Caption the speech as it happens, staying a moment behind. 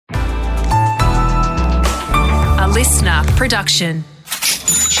listener production.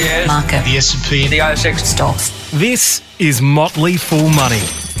 Shares, Market, the S&P, the ASX, stocks. This is Motley Fool Money.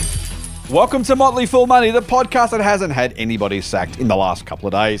 Welcome to Motley Fool Money, the podcast that hasn't had anybody sacked in the last couple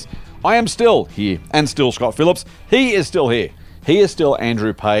of days. I am still here, and still Scott Phillips. He is still here. He is still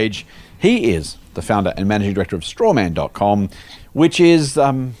Andrew Page. He is the founder and managing director of Strawman.com, which is...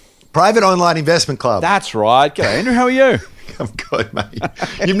 Private online investment club. That's right. G'day, Andrew. How are you? I'm good, mate.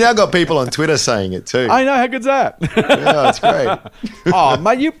 You've now got people on Twitter saying it too. I know. How good's that? Yeah, it's great. Oh,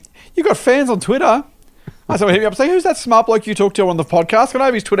 mate, you got fans on Twitter. I said, hit me up and say, who's that smart bloke you talked to on the podcast? Can I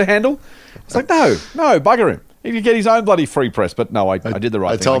have his Twitter handle? It's like, no, bugger him. He could get his own bloody free press. But no, I did the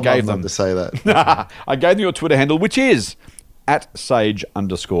right thing. I told Mum not to say that. I gave them your Twitter handle, which is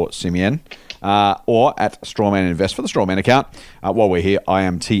 @Sage_Simeon. Or at Strawman Invest for the Strawman account. While we're here, I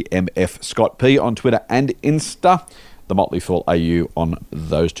am TMF Scott P on Twitter and Insta. The Motley Fool AU on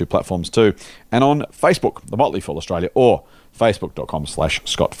those two platforms too. And on Facebook, The Motley Fool Australia, or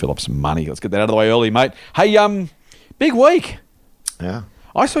facebook.com/Scott Phillips Money. Let's get that out of the way early, mate. Hey, big week. Yeah.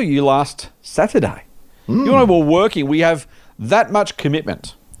 I saw you last Saturday. You and I were working. We have that much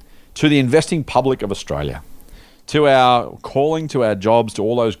commitment to the investing public of Australia, to our calling, to our jobs, to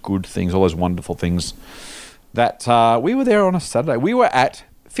all those good things, all those wonderful things, that we were there on a Saturday. We were at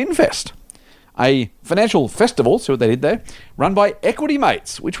FinFest, a financial festival, see what they did there, run by Equity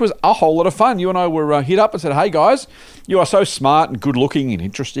Mates, which was a whole lot of fun. You and I were hit up and said, hey guys, you are so smart and good looking and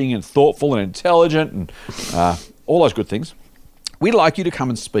interesting and thoughtful and intelligent and all those good things. We'd like you to come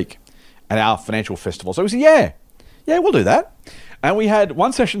and speak at our financial festival. So we said, yeah, we'll do that. And we had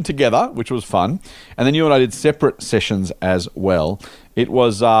one session together, which was fun, and then you and I did separate sessions as well. It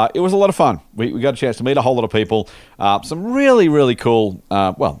was a lot of fun. We got a chance to meet a whole lot of people. Some really, really cool.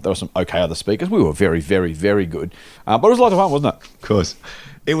 Well, there were some okay other speakers. We were very, very, very good. But it was a lot of fun, wasn't it? Of course.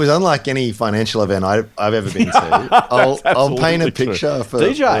 It was unlike any financial event I've ever been to. I'll paint a picture for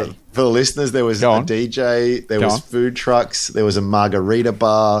the listeners. There was a DJ, there was food trucks, there was a margarita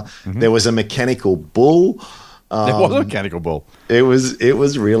bar, there was a mechanical bull. There was a mechanical bull. It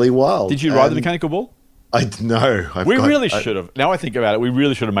was really wild. Did you ride the mechanical bull? No. We really should have. Now I think about it, we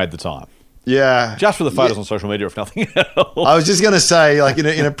really should have made the time. Yeah. Just for the photos on social media, if nothing else. I was just going to say, like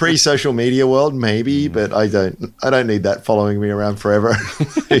in a pre-social media world, maybe, but I don't need that following me around forever.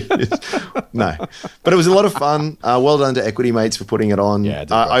 No. But it was a lot of fun. Well done to Equity Mates for putting it on. Yeah,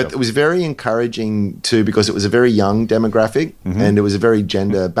 it was very encouraging too, because it was a very young demographic and it was a very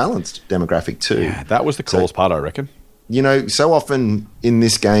gender balanced demographic too. Yeah, that was the coolest part, I reckon. You know, so often in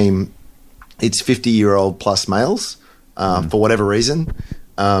this game, it's 50-year-old plus males for whatever reason.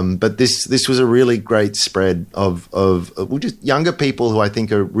 But this was a really great spread of just younger people who I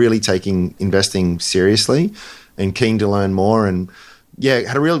think are really taking investing seriously and keen to learn more. And yeah,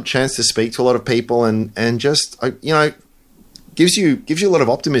 had a real chance to speak to a lot of people and just, gives you a lot of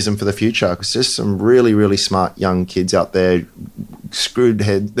optimism for the future, because there's some really, really smart young kids out there,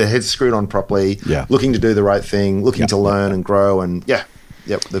 their heads screwed on properly, looking to do the right thing, looking to learn and grow. And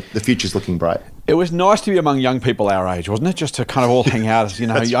the future's looking bright. It was nice to be among young people our age, wasn't it? Just to kind of all hang out as,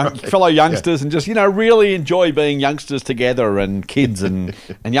 fellow youngsters and just, really enjoy being youngsters together and kids and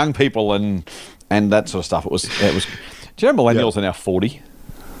young people and that sort of stuff. It was. Do you know millennials are now 40?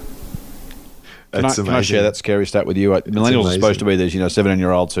 Can I share that scary stat with you? Millennials are supposed to be these,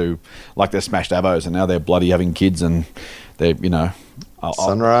 17-year-olds who like they're smashed avos, and now they're bloody having kids, and they're,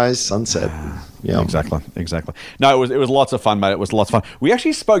 sunrise, sunset. Yeah, exactly. No, it was lots of fun, mate. It was lots of fun. We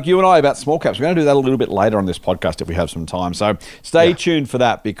actually spoke, you and I, about small caps. We're going to do that a little bit later on this podcast if we have some time. So stay tuned for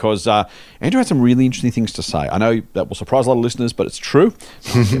that, because Andrew had some really interesting things to say. I know that will surprise a lot of listeners, but it's true.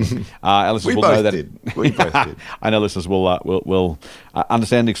 Our listeners will know that. We both did. I know listeners will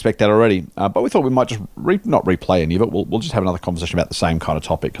understand and expect that already. But we thought we might just not replay any of it. We'll just have another conversation about the same kind of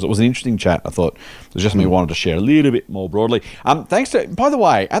topic, because it was an interesting chat. I thought it was just me wanted to share a little bit more broadly. Thanks to, by the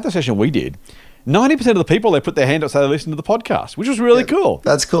way, at the session we did, 90% of the people, they put their hand up so they listened to the podcast, which was really cool.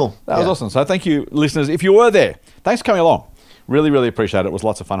 That's cool. That was awesome. So thank you, listeners. If you were there, thanks for coming along. Really, really appreciate it. It was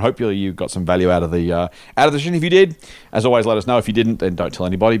lots of fun. Hopefully you got some value out of the session. If you did, as always, let us know. If you didn't, then don't tell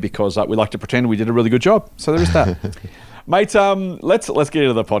anybody, because we like to pretend we did a really good job. So there is that. Mate, let's get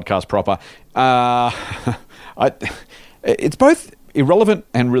into the podcast proper. It's both irrelevant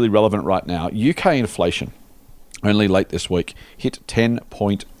and really relevant right now. UK inflation, only late this week, hit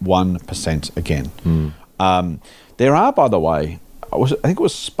 10.1% again. There are, by the way, I think it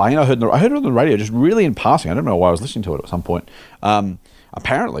was Spain. I heard it on the radio, just really in passing. I don't know why I was listening to it at some point.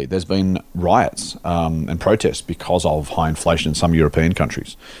 Apparently, there's been riots and protests because of high inflation in some European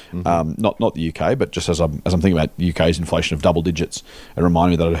countries. Not the UK, but just as I'm thinking about the UK's inflation of double digits, it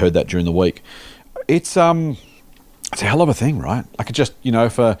reminded me that I'd heard that during the week. It's It's a hell of a thing, right? Like it just,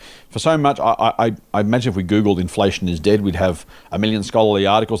 for so much, I imagine if we Googled inflation is dead, we'd have a million scholarly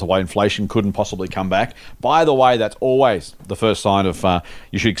articles of why inflation couldn't possibly come back. By the way, that's always the first sign of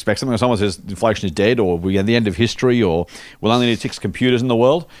you should expect something. When someone says inflation is dead, or we're at the end of history, or we'll only need 6 computers in the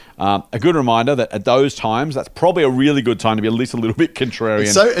world, a good reminder that at those times, that's probably a really good time to be at least a little bit contrarian.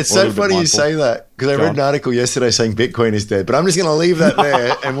 It's so funny you say that, because I read an article yesterday saying Bitcoin is dead, but I'm just going to leave that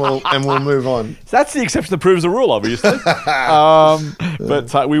there and we'll move on. So that's the exception that proves the rule, obviously.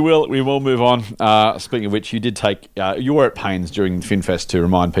 But we will move on. Speaking of which, you did take you were at pains during FinFest to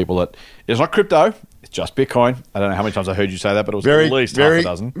remind people that it's not crypto, it's just Bitcoin. I don't know how many times I heard you say that, but it was at least half a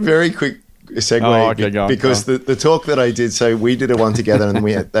dozen. Very quick segue, because the talk that I did, so we did a one together, and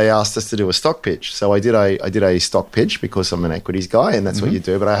they asked us to do a stock pitch. So I did a stock pitch because I'm an equities guy, and that's what you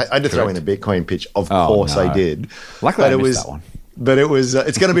do. But I had to throw in a Bitcoin pitch. Of course, I did. Luckily, I missed that one. But it was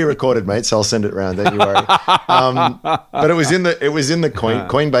it's going to be recorded, mate. So I'll send it around. Don't you worry. But it was in the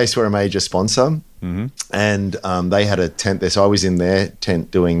Coinbase were a major sponsor, and they had a tent there. So I was in their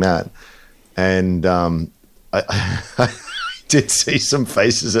tent doing that, and I did see some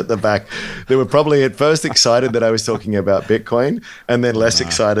faces at the back. They were probably at first excited that I was talking about Bitcoin, and then less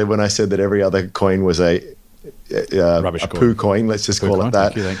excited when I said that every other coin was a poo coin. Let's just call it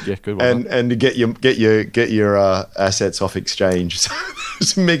that. Thank you. Good one. And to get your assets off exchange. So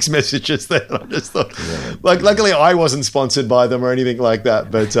there's mixed messages there. I just thought, luckily I wasn't sponsored by them or anything like that.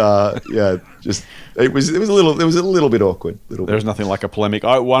 But just it was a little bit awkward. There's nothing like a polemic.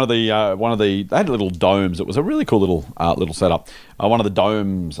 One of the they had little domes. It was a really cool little setup. One of the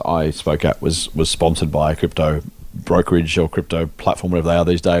domes I spoke at was sponsored by a crypto brokerage or crypto platform, whatever they are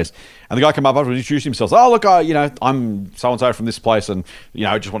these days. And the guy came up after and introduced himself. Oh, look, I'm so-and-so from this place, and,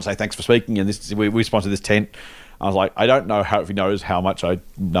 I just want to say thanks for speaking, and we sponsored this tent. I was like, I don't know if he knows how much I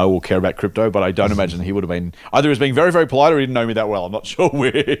know or care about crypto, but I don't imagine he would have been, either he was being very, very polite or he didn't know me that well. I'm not sure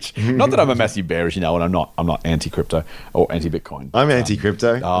which. Not that I'm a massive bear, as you know, and I'm not anti-crypto or anti-Bitcoin. I'm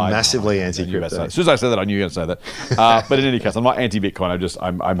anti-crypto. Massively anti-crypto. As soon as I said that, I knew you were going to say that. But in any case, I'm not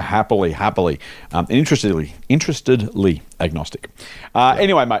anti-Bitcoin. I'm happily, and interestedly agnostic.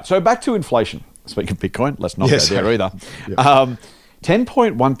 Anyway, mate, so back to inflation. Speaking of Bitcoin, let's not go there either. Yeah.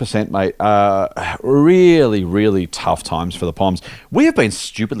 10.1%, mate. Really, really tough times for the Poms. We have been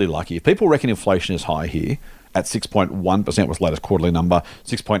stupidly lucky. If people reckon inflation is high here, at 6.1% was the latest quarterly number,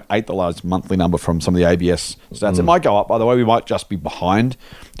 6.8% the latest monthly number from some of the ABS stats. It might go up, by the way. We might just be behind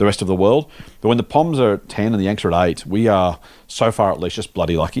the rest of the world. But when the Poms are at 10 and the Yanks are at 8, we are so far at least just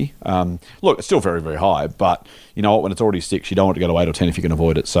bloody lucky. Look, it's still very, very high, but you know what? When it's already 6, you don't want to go to 8 or 10 if you can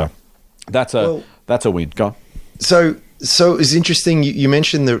avoid it. So that's a win. Go on. So it's interesting. You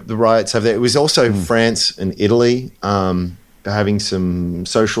mentioned the riots over there. It was also France and Italy having some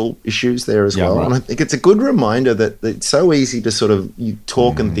social issues there as well. Right. And I think it's a good reminder that it's so easy to sort of you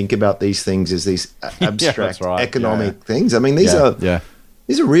talk and think about these things as these abstract economic things. I mean, these are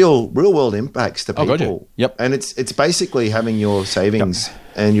real world impacts to people. Gotcha. Yep. And it's basically having your savings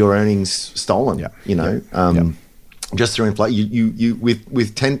and your earnings stolen. Yep. Just through inflation, you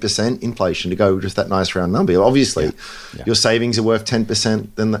with 10% inflation, to go just that nice round number. Obviously, your savings are worth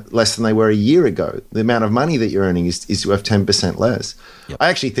 10% less than they were a year ago. The amount of money that you're earning is worth 10% less. Yep. I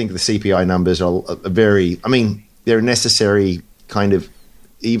actually think the CPI numbers are they're a necessary kind of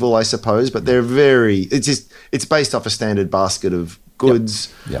evil, I suppose, but they're it's based off a standard basket of goods.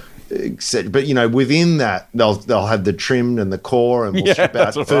 Yep. But within that they'll have the trimmed and the core, and we'll strip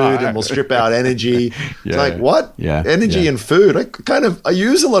out food and we'll strip out energy. It's like, what? Energy and food. I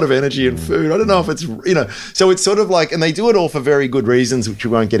use a lot of energy and food. I don't know if it's so it's sort of like, and they do it all for very good reasons, which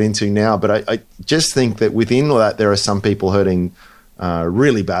we won't get into now, but I just think that within all that there are some people hurting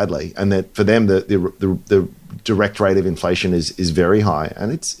really badly, and that for them the direct rate of inflation is very high,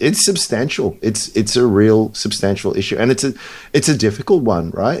 and it's substantial. It's a real substantial issue, and it's a difficult one,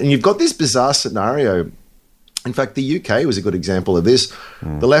 right? And you've got this bizarre scenario. In fact, the UK was a good example of this.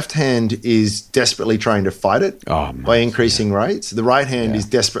 The left hand is desperately trying to fight it by increasing rates. The right hand is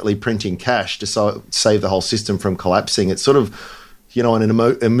desperately printing cash to save the whole system from collapsing. It's sort of, an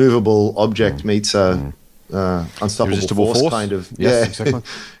immovable object meets a unstoppable force kind of exactly.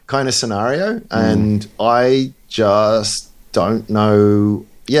 kind of scenario, and I just don't know.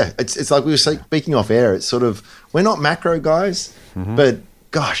 It's like we were speaking off air. It's sort of, we're not macro guys, but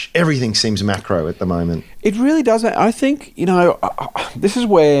gosh, everything seems macro at the moment. It really does. I think this is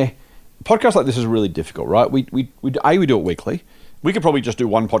where podcasts like this is really difficult, right? We do it weekly. We could probably just do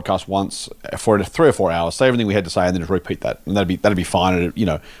one podcast once for 3 or 4 hours, say everything we had to say, and then just repeat that, and that'd be fine.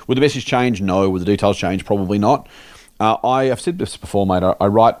 Would the message change? No. Would the details change? Probably not. I have said this before, mate. I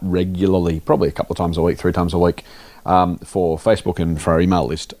write regularly, probably a couple of times a week, 3 times a week, for Facebook and for our email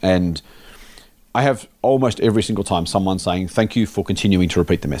list. And I have almost every single time someone saying, thank you for continuing to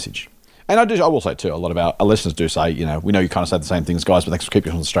repeat the message. And I will say too, a lot of our listeners do say, we know you kind of say the same things, guys, but thanks for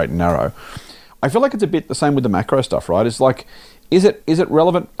keeping us on the straight and narrow. I feel like it's a bit the same with the macro stuff, right? It's like, is it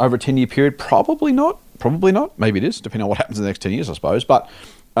relevant over a 10-year period? Probably not. Maybe it is, depending on what happens in the next 10 years, I suppose. But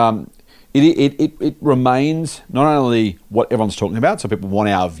it remains not only what everyone's talking about, so people want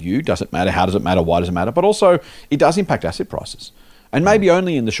our view, does it matter, how does it matter, why does it matter, but also it does impact asset prices. And maybe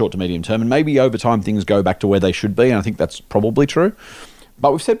only in the short to medium term, and maybe over time things go back to where they should be, and I think that's probably true.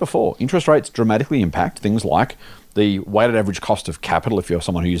 But we've said before, interest rates dramatically impact things like the weighted average cost of capital, if you're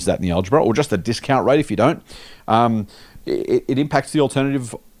someone who uses that in the algebra, or just the discount rate if you don't. It impacts the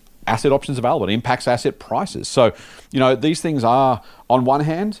alternative asset options available. It impacts asset prices. So, these things are, on one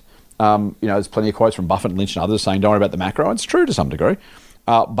hand, there's plenty of quotes from Buffett and Lynch and others saying, don't worry about the macro. It's true to some degree.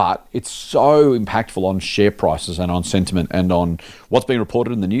 But it's so impactful on share prices and on sentiment and on what's being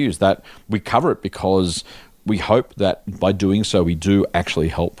reported in the news that we cover it, because we hope that by doing so, we do actually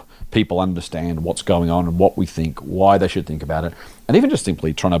help people understand what's going on and what we think, why they should think about it, and even just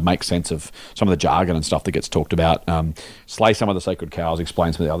simply trying to make sense of some of the jargon and stuff that gets talked about, slay some of the sacred cows,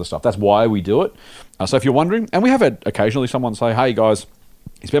 explain some of the other stuff. That's why we do it. So if you're wondering, and we have had occasionally someone say, hey guys,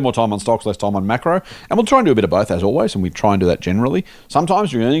 you spend more time on stocks, less time on macro, and we'll try and do a bit of both as always, and we try and do that generally. Sometimes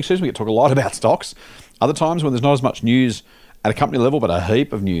during earnings season we get to talk a lot about stocks. Other times when there's not as much news at a company level, but a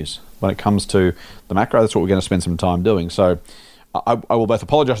heap of news when it comes to the macro, that's what we're going to spend some time doing. So I will both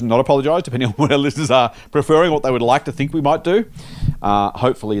apologise and not apologise, depending on what our listeners are preferring, what they would like to think we might do.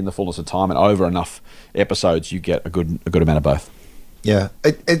 Hopefully in the fullness of time and over enough episodes, you get a good amount of both. Yeah.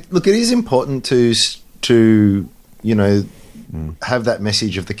 Look, it is important to have that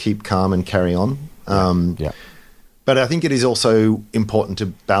message of the keep calm and carry on. But I think it is also important to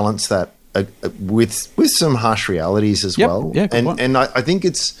balance that with some harsh realities as well. Yeah, and I think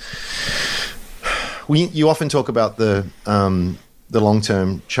it's you often talk about the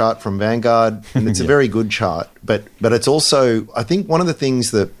long-term chart from Vanguard, and it's a very good chart. But it's also, I think, one of the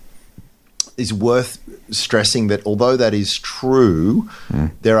things that is worth stressing, that although that is true,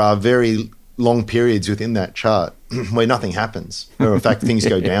 there are very long periods within that chart where nothing happens, where in fact things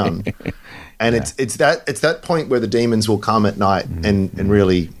go down. And it's that point where the demons will come at night and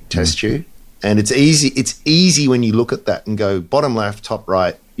really test you. And it's easy when you look at that and go, bottom left, top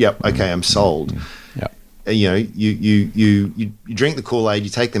right, yep, okay, I'm sold. You drink the Kool-Aid, you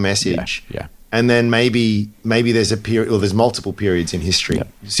take the message, and then maybe there's a period, or there's multiple periods in history,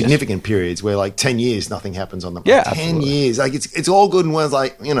 significant periods where like 10 years nothing happens on them. 10 absolutely. Years, like it's all good and well.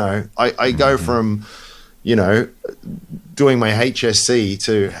 Like, I go from doing my HSC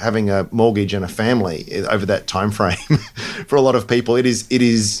to having a mortgage and a family over that time frame. For a lot of people, it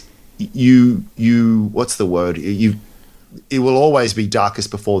is you what's the word? It will always be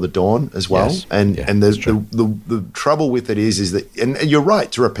darkest before the dawn as well. Yes. And the trouble with it is that, and you're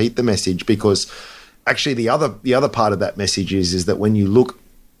right to repeat the message, because actually the other part of that message is that when you look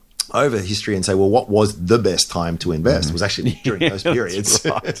over history and say, well, what was the best time to invest? It was actually during those periods.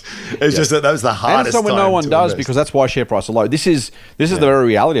 Right. It's just that was the hardest time. And so when no one does, because that's why share prices are low. This is the very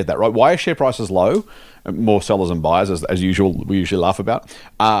reality of that, right? Why are share prices low? More sellers than buyers, as usual, we usually laugh about.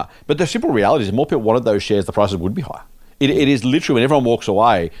 But the simple reality is, the more people wanted those shares, the prices would be higher. It is literally, when everyone walks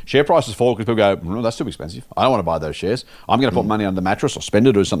away, share prices fall because people go, that's too expensive. I don't want to buy those shares. I'm going to put money under the mattress or spend it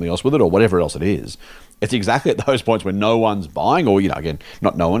or do something else with it or whatever else it is. It's exactly at those points when no one's buying, or, again,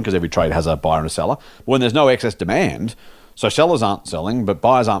 not no one, because every trade has a buyer and a seller. But when there's no excess demand, so sellers aren't selling, but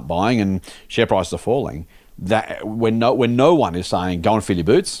buyers aren't buying, and share prices are falling, that when no one is saying, go and fill your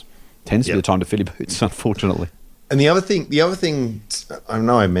boots, tends to be the time to fill your boots, unfortunately. And the other thing, I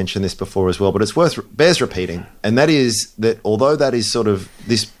know I mentioned this before as well, but it's bears repeating, and that is that although that is sort of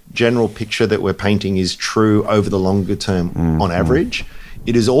this general picture that we're painting is true over the longer term on average,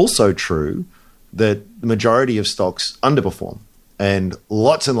 it is also true that the majority of stocks underperform, and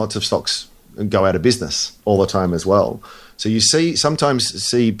lots of stocks go out of business all the time as well. So you sometimes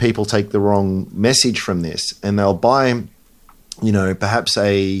see people take the wrong message from this, and they'll buy, perhaps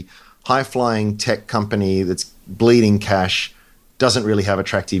a high-flying tech company that's bleeding cash, doesn't really have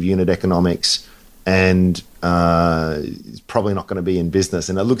attractive unit economics, and is probably not going to be in business.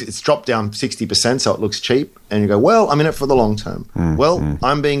 And it's dropped down 60%, so it looks cheap. And you go, well, I'm in it for the long term.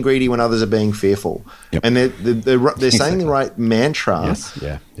 I'm being greedy when others are being fearful. Yep. And they're saying the right mantra. Yes.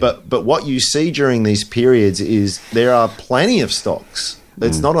 Yeah. But what you see during these periods is there are plenty of stocks.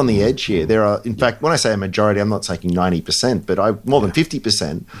 It's not on the edge here. There are, in fact, when I say a majority, I'm not saying 90%, but more than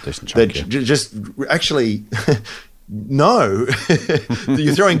 50% that just actually no,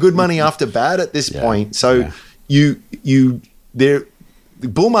 you're throwing good money after bad at this point. So the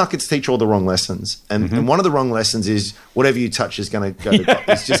bull markets teach all the wrong lessons, and one of the wrong lessons is whatever you touch is going to go to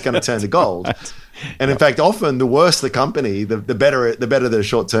it's just going to turn to gold. And in fact, often the worse the company, the better the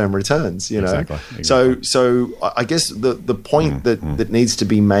short term returns. You know, Exactly. So I guess the point that needs to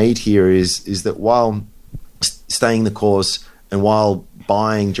be made here is that while staying the course and while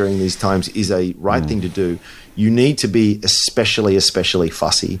buying during these times is a right thing to do, you need to be especially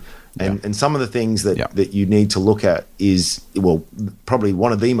fussy. And some of the things that you need to look at is, well, probably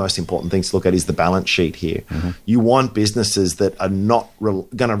one of the most important things to look at is the balance sheet here. You want businesses that are not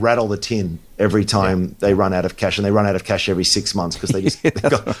going to rattle the tin every time they run out of cash, and they run out of cash every 6 months because they've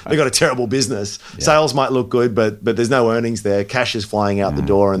got a terrible business. Sales might look good, but there's no earnings there. Cash is flying out the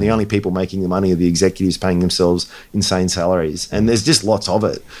door, and the only people making the money are the executives paying themselves insane salaries. And there's just lots of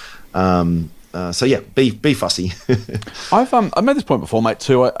it. So yeah, be fussy. I've made this point before, mate.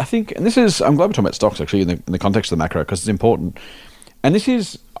 Too. I think, and this is, I'm glad we're talking about stocks actually in the context of the macro, because it's important. And this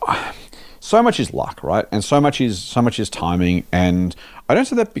is, so much is luck, right? And so much is timing. And I don't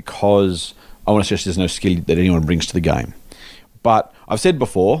say that because I want to suggest there's no skill that anyone brings to the game. But I've said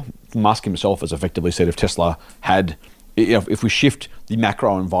before, Musk himself has effectively said if Tesla had, if we shift the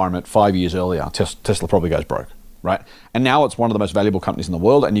macro environment 5 years earlier, Tesla probably goes broke, right? And now it's one of the most valuable companies in the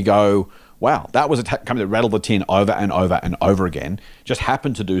world, and you go, wow, that was a company that rattled the tin over and over and over again, just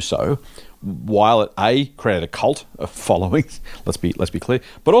happened to do so while it, created a cult of followings, let's be clear,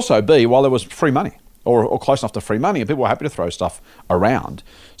 but also, B, while there was free money or close enough to free money and people were happy to throw stuff around.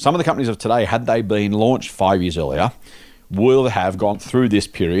 Some of the companies of today, had they been launched 5 years earlier, will have gone through this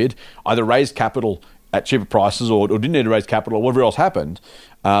period, either raised capital at cheaper prices or didn't need to raise capital or whatever else happened,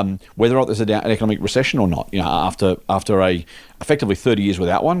 whether or not there's an economic recession or not. After effectively 30 years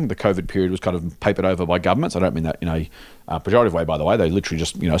without one, the COVID period was kind of papered over by governments. I don't mean that in a pejorative way, by the way. They literally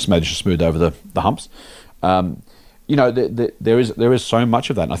just smoothed over the humps. There is so much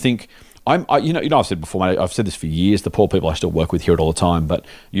of that, and I think I've said before, mate, I've said this for years. The poor people I still work with hear it all the time, but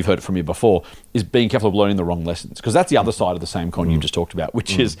you've heard it from me before, is being careful of learning the wrong lessons, because that's the other side of the same coin you've just talked about,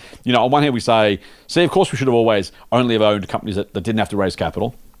 which is, on one hand we say, see, of course we should have always only have owned companies that didn't have to raise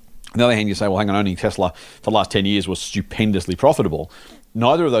capital. On the other hand, you say, well, hang on, owning Tesla for the last 10 years was stupendously profitable.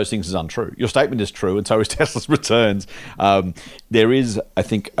 Neither of those things is untrue. Your statement is true, and so is Tesla's returns. There is, I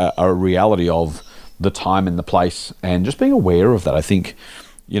think, a reality of the time and the place, and just being aware of that, I think.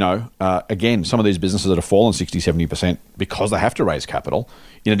 Again, some of these businesses that have fallen 60, 70% because they have to raise capital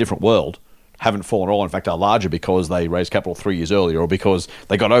in a different world haven't fallen at all. In fact, are larger because they raised capital 3 years earlier, or because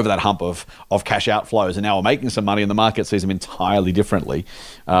they got over that hump of cash outflows and now are making some money and the market sees them entirely differently.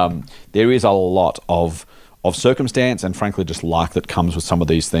 There is a lot of circumstance and, frankly, just luck that comes with some of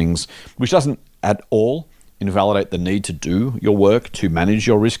these things, which doesn't at all invalidate the need to do your work, to manage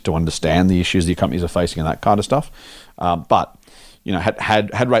your risk, to understand the issues your companies are facing and that kind of stuff. But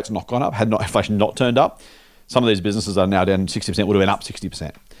had rates not gone up, had not inflation not turned up, some of these businesses are now down 60%, would have been up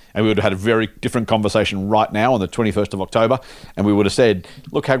 60%. And we would have had a very different conversation right now on the 21st of October, and we would have said,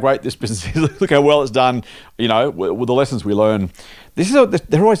 look how great this business is, look how well it's done, with the lessons we learn.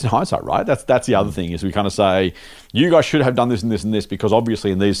 They're always in hindsight, right? That's the other thing, is we kind of say, you guys should have done this and this and this because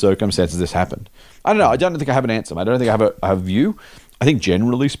obviously in these circumstances this happened. I don't know. I don't think I have an answer, mate. I don't think I have a view. I think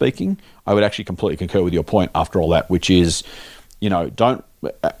generally speaking, I would actually completely concur with your point after all that, which is,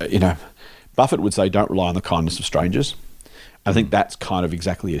 Buffett would say, don't rely on the kindness of strangers. I think that's kind of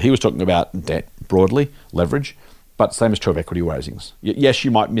exactly it. He was talking about debt broadly, leverage, but same is true of equity raisings. Yes, you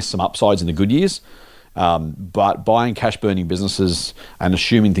might miss some upsides in the good years, but buying cash-burning businesses and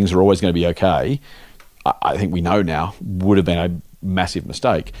assuming things are always going to be okay, I think we know now, would have been a massive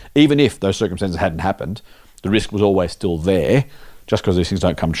mistake. Even if those circumstances hadn't happened, the risk was always still there. Just because these things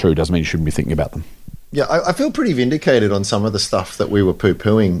don't come true doesn't mean you shouldn't be thinking about them. Yeah, I feel pretty vindicated on some of the stuff that we were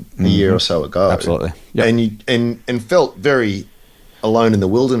poo-pooing a year or so ago. Absolutely. Yep. And felt very alone in the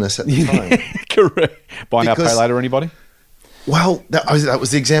wilderness at the time. Correct. Buy now, pay later, anybody? Well, that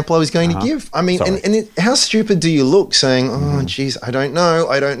was the example I was going to give. I mean, how stupid do you look saying, "Oh, geez, I don't know,"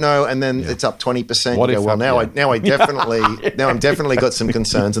 and then it's up 20%. What you if go, well, I'm definitely got some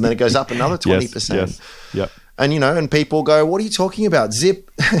concerns, and then it goes up another 20%. Yes. Yep. And and people go, "What are you talking about?" Zip,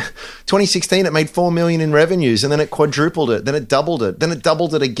 2016, it made $4 million in revenues, and then it quadrupled it, then it doubled it, then it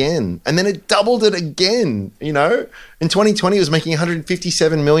doubled it again, and then it doubled it again. In 2020, it was making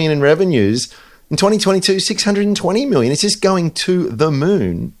 $157 million in revenues. In 2022, $620 million. It's just going to the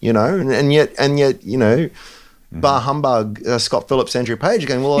moon, and yet, bar humbug Scott Phillips, Andrew Page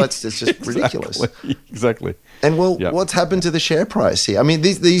going, well, it's just ridiculous. Exactly. And what's happened to the share price here? I mean,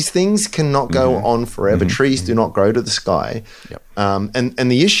 these things cannot go on forever. Trees do not grow to the sky. Yep.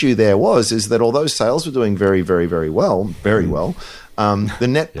 And the issue there is that although sales were doing very, very, very well, the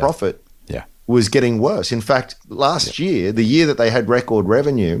net profit was getting worse. In fact, last year, the year that they had record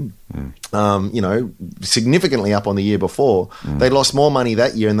revenue, significantly up on the year before, they lost more money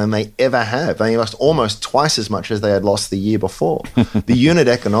that year than they ever have. They lost almost twice as much as they had lost the year before. The unit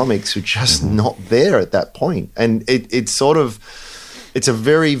economics were just not there at that point. And it's a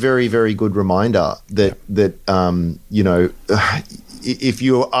very, very, very good reminder that if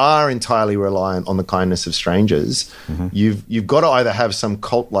you are entirely reliant on the kindness of strangers, you've got to either have some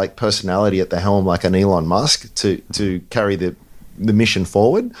cult-like personality at the helm, like an Elon Musk, to carry the mission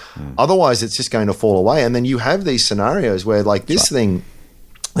forward. Otherwise, it's just going to fall away. And then you have these scenarios where, like this thing,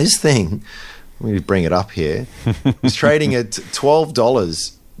 let me bring it up here, was trading at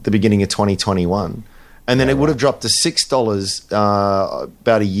 $12 at the beginning of 2021. And then it would have dropped to $6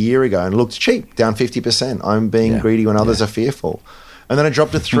 about a year ago and looked cheap, down 50%. I'm being greedy when others are fearful. And then it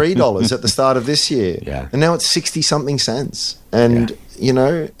dropped to $3 at the start of this year. Yeah. And now it's 60-something cents. And,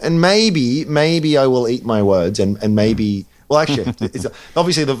 and maybe I will eat my words and maybe, well, actually,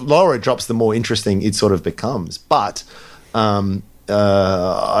 obviously the lower it drops, the more interesting it sort of becomes. But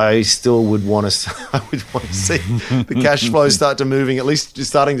I still would want to see the cash flow start to moving, at least just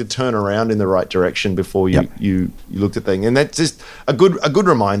starting to turn around in the right direction before you looked at things. And that's just a good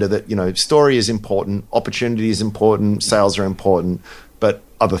reminder that, story is important, opportunity is important, sales are important, but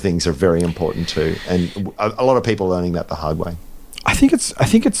other things are very important too. And a lot of people are learning that the hard way. I think it's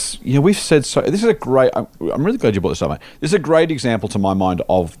we've said so. This is a great. I'm really glad you brought this up, mate. This is a great example to my mind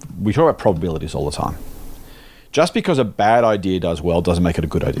of, we talk about probabilities all the time. Just because a bad idea does well doesn't make it a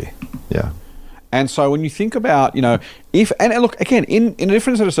good idea. Yeah. And so when you think about, if, and look, again, in a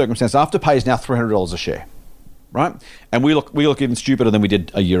different set of circumstances, Afterpay is now $300 a share, right? And we look even stupider than we did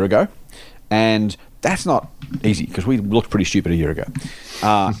a year ago. And that's not easy because we looked pretty stupid a year ago.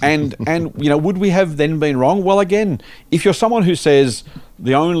 And would we have then been wrong? Well, again, if you're someone who says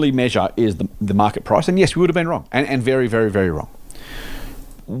the only measure is the market price, then yes, we would have been wrong and very, very, very wrong.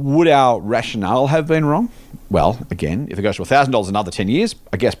 Would our rationale have been wrong? Well, again, if it goes to $1,000 another 10 years,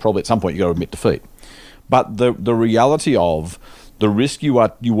 I guess probably at some point you've got to admit defeat. But the reality of the risk you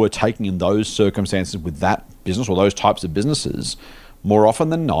were taking in those circumstances with that business or those types of businesses, more often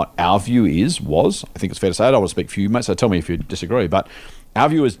than not, our view was, I think it's fair to say, I don't want to speak for you, mate, so tell me if you disagree, but our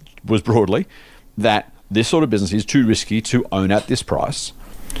view was broadly that this sort of business is too risky to own at this price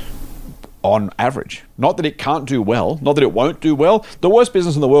on average. Not that it can't do well, not that it won't do well. The worst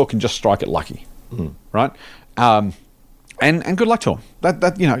business in the world can just strike it lucky, right? And good luck to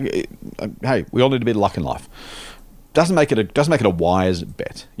them. Hey, we all need a bit of luck in life. Doesn't make it a wise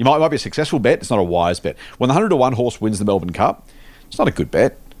bet. It might be a successful bet. It's not a wise bet. When the 100-to-1 horse wins the Melbourne Cup, it's not a good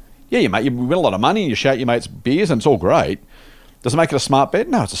bet. Yeah, you win a lot of money and you shout your mates beers and it's all great. Does it make it a smart bet?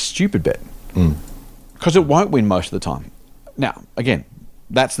 No, it's a stupid bet because it won't win most of the time. Now, again,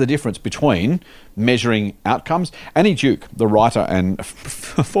 that's the difference between measuring outcomes. Annie Duke, the writer and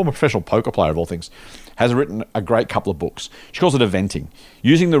former professional poker player of all things, has written a great couple of books. She calls it eventing,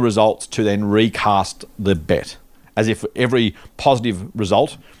 using the results to then recast the bet as if every positive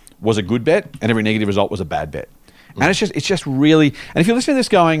result was a good bet and every negative result was a bad bet. And it's just really, and if you're listening to this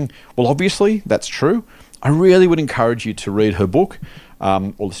going, well, obviously that's true, I really would encourage you to read her book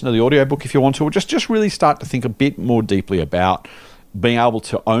or listen to the audio book if you want to, or just really start to think a bit more deeply about being able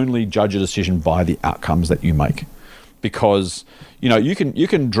to only judge a decision by the outcomes that you make. Because, you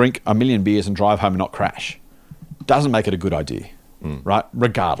can drink a million beers and drive home and not crash. Doesn't make it a good idea, right?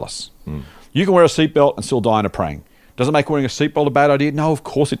 Regardless. You can wear a seatbelt and still die in a praying. Does it make wearing a seatbelt a bad idea? No, of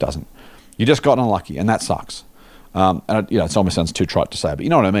course it doesn't. You just got unlucky, and that sucks. And it almost sounds too trite to say, but you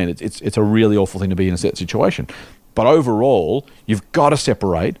know what I mean? It's a really awful thing to be in a set situation. But overall, you've got to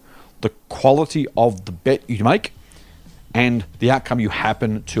separate the quality of the bet you make and the outcome you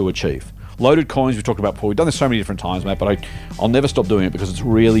happen to achieve. Loaded coins, we talked about before. We've done this so many different times, mate, but I'll never stop doing it because it's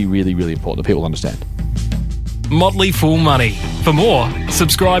really, really, really important that people understand. Motley Fool Money. For more,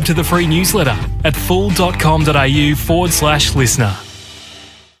 subscribe to the free newsletter at fool.com.au/listener.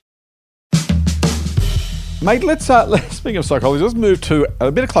 Mate, let's speaking of psychology, let's move to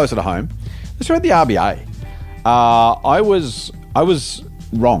a bit closer to home. Let's talk about the RBA. I was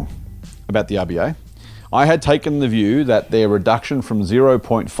wrong about the RBA. I had taken the view that their reduction from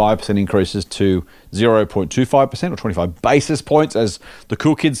 0.5% increases to 0.25% or 25 basis points, as the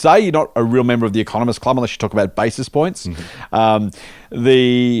cool kids say. You're not a real member of the Economist Club unless you talk about basis points. I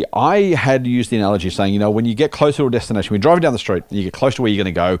had used the analogy saying, when you get closer to a destination, when you're driving down the street, and you get close to where you're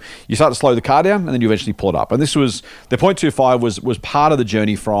going to go, you start to slow the car down, and then you eventually pull it up. And this was, the 0.25 was part of the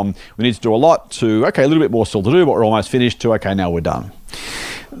journey from, we need to do a lot, to, okay, a little bit more still to do, but we're almost finished, to, okay, now we're done.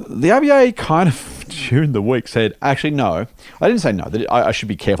 The RBA kind of, during the week, said, actually, no. I didn't say no. I should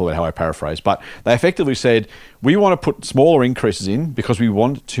be careful about how I paraphrase, but they effectively said, we want to put smaller increases in because we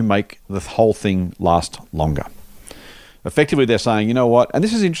want to make the whole thing last longer. Effectively, they're saying, you know what? And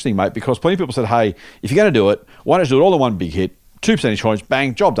this is interesting, mate, because plenty of people said, hey, if you're going to do it, why don't you do it all in one big hit, 2 percentage points,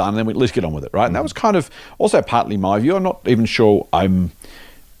 bang, job done, and then we at least get on with it, right? And that was kind of also partly my view. I'm not even sure no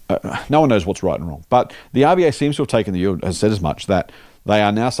one knows what's right and wrong. But the RBA seems to have taken the view, has said as much, that they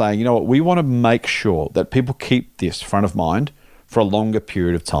are now saying, you know what, we want to make sure that people keep this front of mind for a longer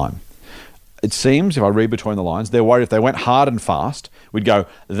period of time. It seems, if I read between the lines, they're worried if they went hard and fast, we'd go,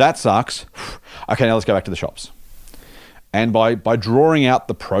 that sucks. Okay, now let's go back to the shops. And by drawing out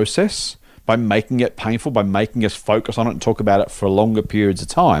the process, by making it painful, by making us focus on it and talk about it for longer periods of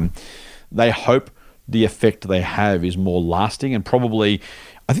time, they hope the effect they have is more lasting. And probably,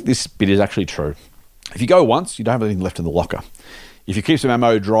 I think this bit is actually true. If you go once, you don't have anything left in the locker. If you keep some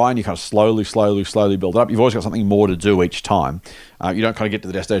ammo dry and you kind of slowly build it up, you've always got something more to do each time. You don't kind of get to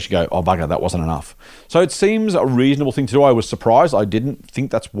the destination and go, oh, bugger, that wasn't enough. So it seems a reasonable thing to do. I was surprised. I didn't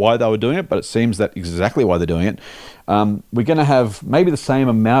think that's why they were doing it, but it seems that exactly why they're doing it. We're going to have maybe the same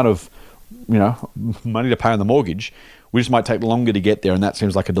amount of money to pay on the mortgage. We just might take longer to get there, and that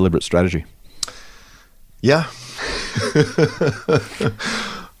seems like a deliberate strategy. Yeah.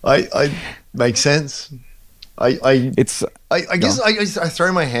 I makes sense. I guess I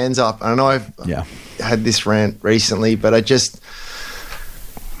throw my hands up. I know I've had this rant recently, but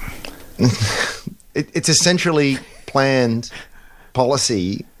it's a centrally planned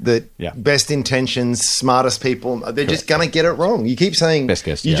policy that best intentions, smartest people, they're just going to get it wrong. You keep saying, best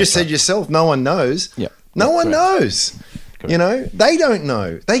guess, you just said yourself, no one knows. No one knows. Correct. They don't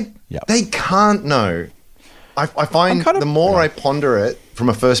know. They can't know. I find the more I ponder it from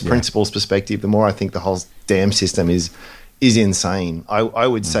a first principles perspective, the more I think the whole damn system is insane. I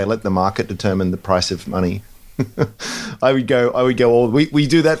would say let the market determine the price of money. I would go. We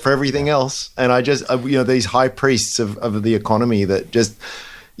do that for everything else, and these high priests of the economy that just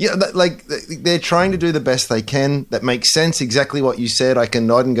they're trying to do the best they can. That makes sense. Exactly what you said. I can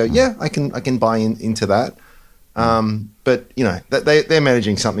nod and go, I can buy into that. But they're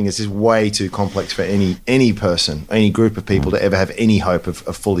managing something that's just way too complex for any person, any group of people to ever have any hope of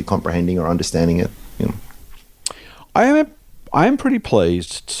fully comprehending or understanding it. I am pretty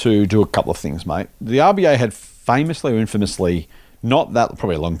pleased to do a couple of things, mate. The RBA had famously or infamously,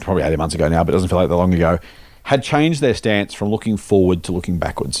 probably 18 months ago now, but it doesn't feel like that long ago, had changed their stance from looking forward to looking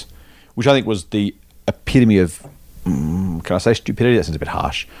backwards, which I think was the epitome of, can I say stupidity? That sounds a bit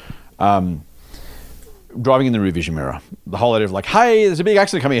harsh. Driving in the rear vision mirror. The whole idea of hey, there's a big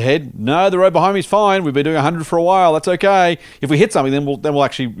accident coming ahead. No, the road behind me is fine. We've been doing 100 for a while. That's okay. If we hit something, then we'll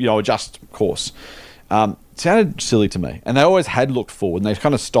actually adjust course. It sounded silly to me. And they always had looked forward, and they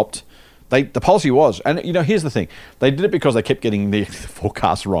kind of stopped. The policy was, and here's the thing. They did it because they kept getting the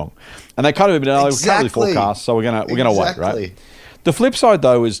forecast wrong. And they kind of admitted, we can't really forecast, so we're gonna wait, right? The flip side,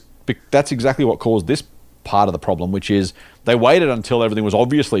 though, is that's exactly what caused this part of the problem, which is they waited until everything was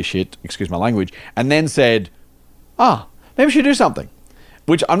obviously shit, excuse my language, and then said, maybe we should do something,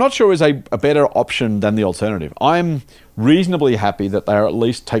 which I'm not sure is a better option than the alternative. I'm reasonably happy that they're at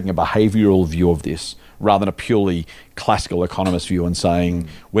least taking a behavioural view of this rather than a purely classical economist view and saying,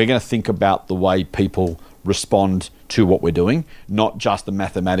 we're going to think about the way people respond to what we're doing, not just the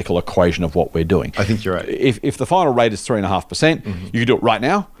mathematical equation of what we're doing. I think you're right. If the final rate is 3.5%, you could do it right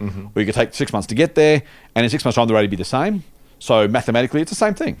now, or you could take 6 months to get there, and in 6 months' time the rate would be the same. So mathematically, it's the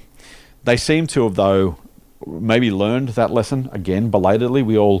same thing. They seem to have, though, maybe learned that lesson again belatedly.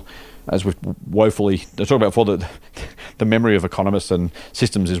 We all, as we've woefully talked about before, the memory of economists and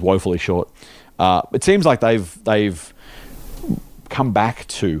systems is woefully short. It seems like they've come back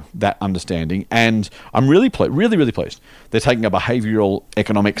to that understanding, and I'm really pleased. They're taking a behavioural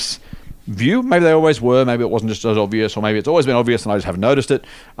economics view. Maybe they always were. Maybe it wasn't just as obvious, or maybe it's always been obvious and I just haven't noticed it.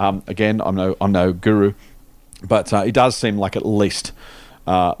 Again, I'm no guru, but it does seem like at least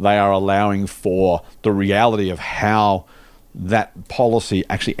they are allowing for the reality of how that policy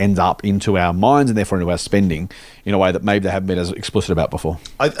actually ends up into our minds and therefore into our spending in a way that maybe they haven't been as explicit about before.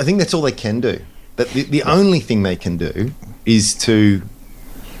 I think that's all they can do. That the only thing they can do is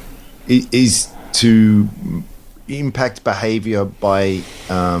to impact behavior by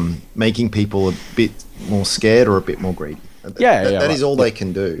making people a bit more scared or a bit more greedy. That is all they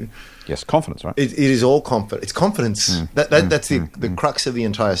can do. Yes, confidence, right? It is all confidence. It's confidence. That's the crux of the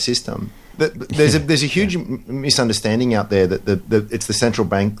entire system. There's a huge misunderstanding out there that it's the central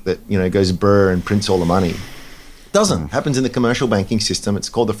bank that goes brr and prints all the money. Doesn't. Happens in the commercial banking system. It's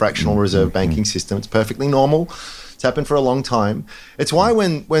called the fractional reserve banking system. It's perfectly normal. It's happened for a long time. It's why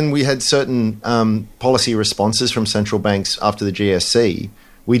when we had certain policy responses from central banks after the GFC,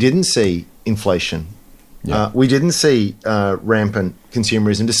 we didn't see inflation. Yeah. We didn't see rampant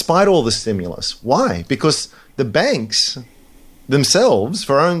consumerism despite all the stimulus. Why? Because the banks themselves,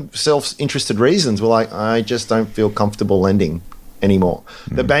 for own self-interested reasons, were like, I just don't feel comfortable lending anymore.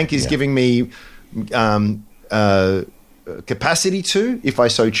 The bank is giving me capacity to, if I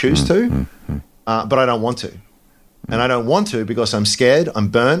so choose to, but I don't want to. And I don't want to because I'm scared, I'm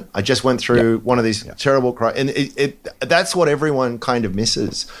burnt. I just went through one of these terrible crises. And that's what everyone kind of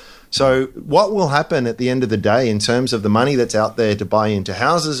misses. So what will happen at the end of the day in terms of the money that's out there to buy into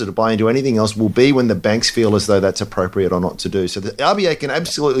houses or to buy into anything else will be when the banks feel as though that's appropriate or not to do. So the RBA can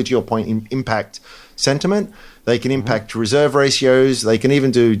absolutely, to your point, impact sentiment. They can impact reserve ratios. They can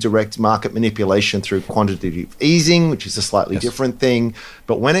even do direct market manipulation through quantitative easing, which is a slightly different thing.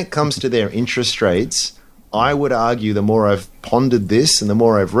 But when it comes to their interest rates, I would argue the more I've pondered this and the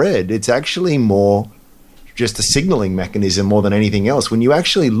more I've read, it's actually more just a signaling mechanism more than anything else. When you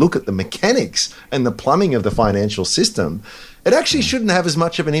actually look at the mechanics and the plumbing of the financial system, it actually shouldn't have as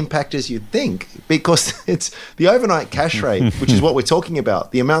much of an impact as you'd think, because it's the overnight cash rate, which is what we're talking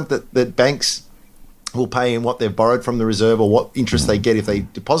about, the amount that banks will pay and what they've borrowed from the reserve or what interest they get if they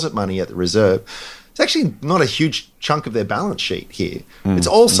deposit money at the reserve. It's actually not a huge chunk of their balance sheet here. It's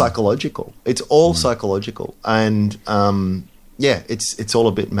all psychological. It's all psychological. And it's all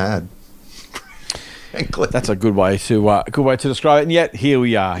a bit mad. That's a good way to describe it. And yet here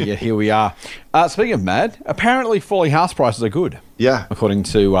we are. Speaking of mad, apparently falling house prices are good. Yeah, according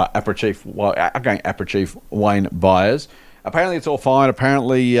to APRA Chief Wayne Byers. Apparently it's all fine.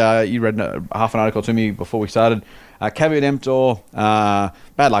 Apparently you read half an article to me before we started. Caveat emptor, bad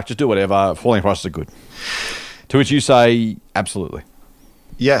luck. Just do whatever. Falling prices are good. To which you say, absolutely.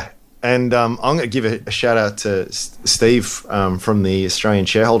 Yeah. And I'm going to give a shout out to Steve from the Australian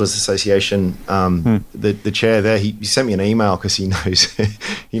Shareholders Association, the chair there. He sent me an email because he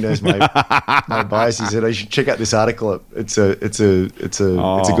knows my bias. He said I should check out this article. It's a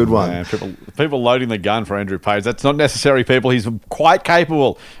good one. Man. People loading the gun for Andrew Page. That's not necessary, people. He's quite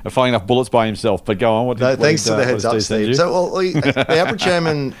capable of firing enough bullets by himself. But go on. Thanks to the heads up, Steve. So the APRA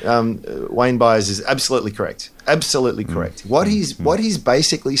chairman Wayne Byers is absolutely correct. Absolutely correct. What he's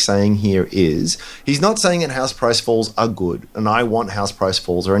basically saying here is he's not saying that house price falls are good and I want house price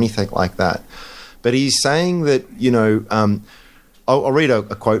falls or anything like that. But he's saying that, I'll read a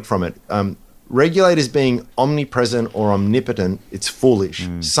quote from it. Regulators being omnipresent or omnipotent, it's foolish.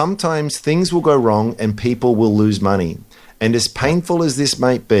 Sometimes things will go wrong and people will lose money. And as painful as this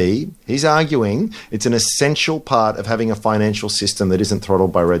might be, he's arguing it's an essential part of having a financial system that isn't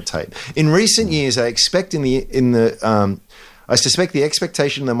throttled by red tape. In recent years, I suspect the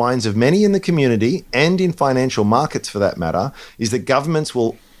expectation in the minds of many in the community and in financial markets, for that matter, is that governments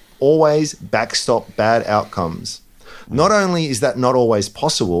will always backstop bad outcomes. Not only is that not always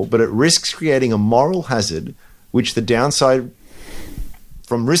possible, but it risks creating a moral hazard, which the downside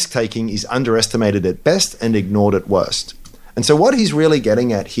from risk taking is underestimated at best and ignored at worst. And so what he's really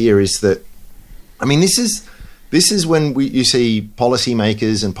getting at here is that, this is when you see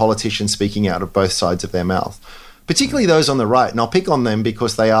policymakers and politicians speaking out of both sides of their mouth, particularly those on the right. And I'll pick on them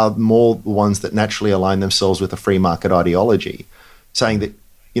because they are more the ones that naturally align themselves with a free market ideology, saying that,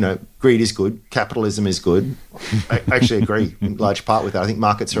 greed is good, capitalism is good. I actually agree in large part with that. I think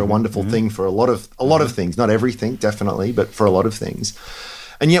markets are a wonderful thing for a lot of things, not everything, definitely, but for a lot of things.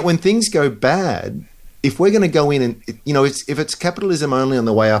 And yet when things go bad, if we're going to go in and, if it's capitalism only on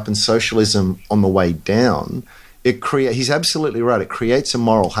the way up and socialism on the way down, he's absolutely right. It creates a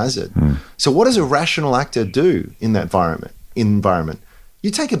moral hazard. So what does a rational actor do in that environment? You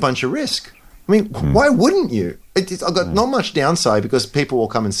take a bunch of risk. Why wouldn't you? I've got not much downside because people will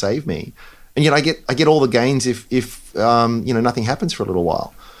come and save me. And yet I get all the gains if nothing happens for a little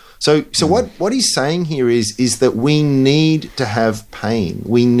while. So what he's saying here is that we need to have pain.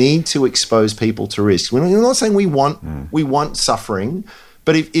 We need to expose people to risk. We're not saying we want suffering,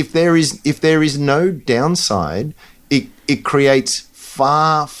 but if there is no downside, it creates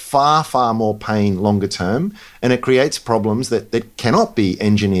far, far, far more pain longer term, and it creates problems that cannot be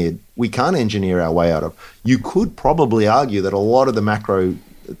engineered. We can't engineer our way out of. You could probably argue that a lot of the macro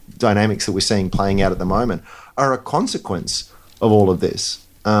dynamics that we're seeing playing out at the moment are a consequence of all of this.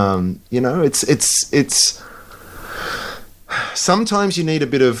 It's sometimes you need a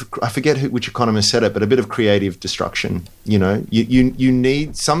bit of, I forget which economist said it, but a bit of creative destruction. You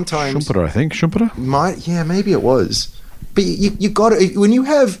need sometimes. Schumpeter, I think. Schumpeter? Maybe it was. But you got to, when you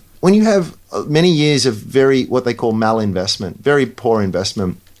have many years of what they call malinvestment, very poor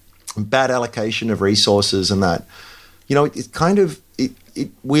investment, bad allocation of resources, and that,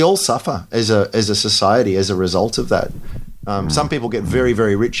 we all suffer as a society as a result of that. Some people get very,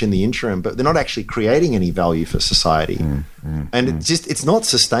 very rich in the interim, but they're not actually creating any value for society. And it's not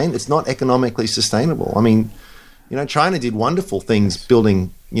sustained. It's not economically sustainable. I mean, China did wonderful things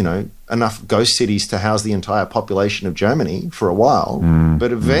building, enough ghost cities to house the entire population of Germany for a while.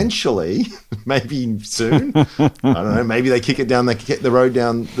 But eventually, maybe soon, I don't know, maybe they kick it down, they kick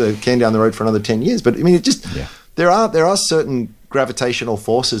the can down the road for another 10 years. But I mean, there are certain gravitational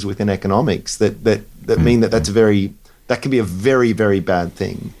forces within economics that mean that can be a very, very bad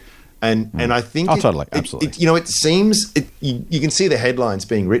thing. And I think absolutely. It seems you can see the headlines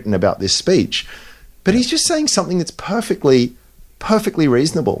being written about this speech, but he's just saying something that's perfectly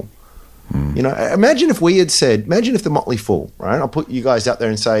reasonable. Imagine if the Motley Fool, right? I'll put you guys out there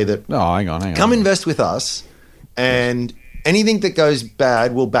and say that. No, hang on. Come invest with us, and anything that goes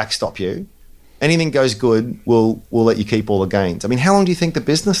bad, we'll backstop you. Anything goes good, we'll let you keep all the gains. I mean, how long do you think the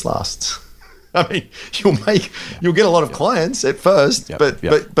business lasts? I mean, you'll get a lot of clients at first,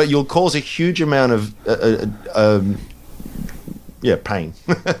 but you'll cause a huge amount of pain.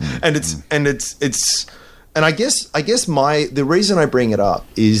 And I guess the reason I bring it up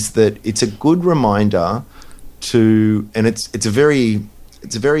is that it's a good reminder and it's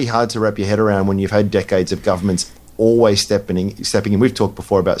very hard to wrap your head around when you've had decades of governments always stepping in. We've talked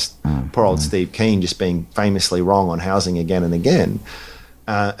before about poor old Steve Keen just being famously wrong on housing again and again.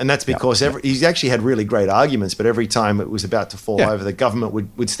 And that's because he's actually had really great arguments, but every time it was about to fall over, the government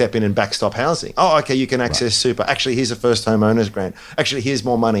would step in and backstop housing. Oh, okay, you can access super. Actually, here's a first home owner's grant. Actually, here's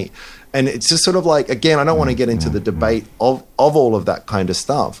more money. And it's just sort of like, again, I don't want to get into the debate of all of that kind of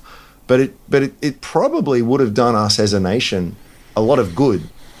stuff, but it probably would have done us as a nation a lot of good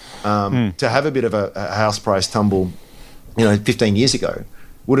to have a bit of a house price tumble, 15 years ago.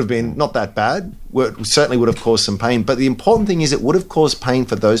 Would have been not that bad. Certainly would have caused some pain. But the important thing is it would have caused pain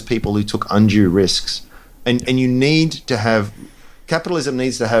for those people who took undue risks. And you need to have capitalism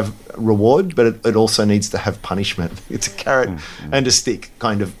needs to have reward, but it also needs to have punishment. It's a carrot and a stick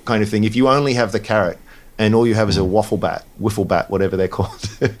kind of thing. If you only have the carrot and all you have is a wiffle bat, whatever they're called,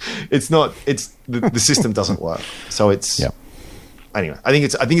 the system doesn't work. So anyway. I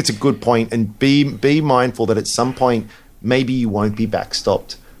think it's a good point, and be mindful that at some point maybe you won't be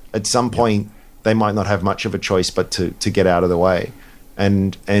backstopped. At some point, they might not have much of a choice but to get out of the way.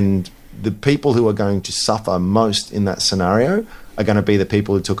 And the people who are going to suffer most in that scenario are going to be the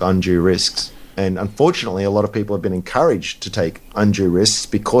people who took undue risks. And unfortunately, a lot of people have been encouraged to take undue risks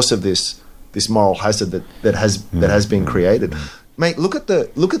because of this moral hazard that has been created. Mate, look at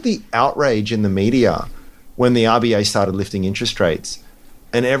the outrage in the media when the RBA started lifting interest rates.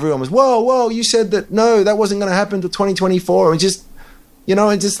 And everyone was, whoa, you said that, no, that wasn't going to happen until 2024. And just,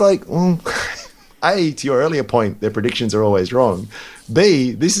 it's just like, A, to your earlier point, their predictions are always wrong.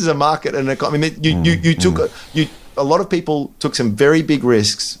 B, this is a market and economy. A lot of people took some very big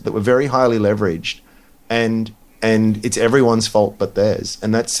risks that were very highly leveraged, and it's everyone's fault but theirs.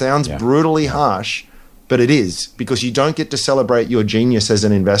 And that sounds brutally harsh, but it is, because you don't get to celebrate your genius as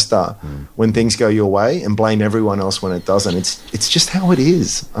an investor when things go your way and blame everyone else when it doesn't. It's just how it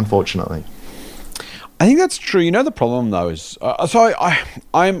is, unfortunately. I think that's true. The problem though is, so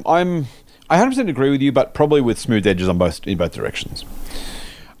I'm 100% agree with you, but probably with smooth edges in both directions.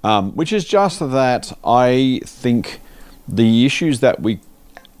 Which is just that I think the issues that we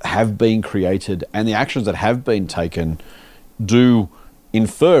have been created and the actions that have been taken do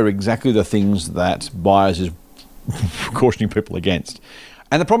infer exactly the things that Byers is cautioning people against.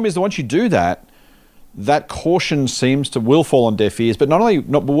 And the problem is that once you do that, that caution will fall on deaf ears. But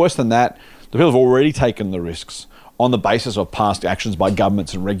but worse than that, the people have already taken the risks on the basis of past actions by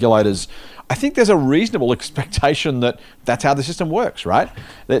governments and regulators. I think there's a reasonable expectation that that's how the system works, right?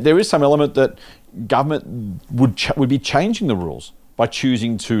 There is some element that government would be changing the rules by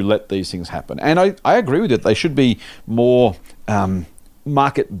choosing to let these things happen. And I agree with it. They should be more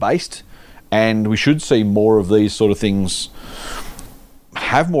market-based, and we should see more of these sort of things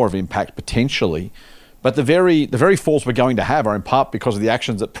have more of impact potentially. But the very falls we're going to have are in part because of the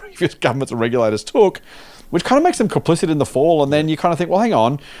actions that previous governments and regulators took, which kind of makes them complicit in the fall. And then you kind of think, well, hang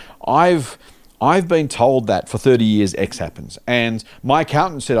on, I've I've been told that for 30 years X happens, and my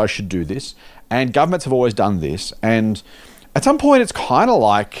accountant said I should do this, and governments have always done this, and at some point it's kind of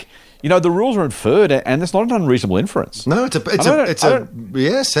like, the rules are inferred, and it's not an unreasonable inference. No, it's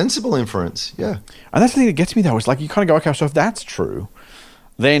a sensible inference. Yeah. And that's the thing that gets me, though. It's like you kind of go, okay, so if that's true,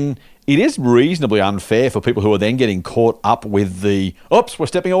 then it is reasonably unfair for people who are then getting caught up with the, oops, we're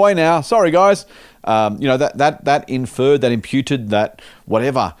stepping away now. Sorry, guys. That inferred, that imputed, that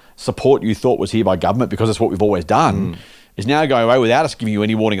whatever support you thought was here by government because that's what we've always done is now going away without us giving you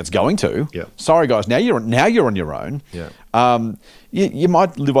any warning it's going to. Yeah. Sorry, guys. Now you're on your own. Yeah. You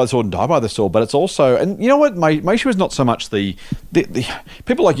might live by the sword and die by the sword, but it's also, and you know what, my issue is not so much the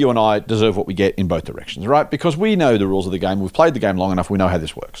people like you and I deserve what we get in both directions, right? Because we know the rules of the game. We've played the game long enough. We know how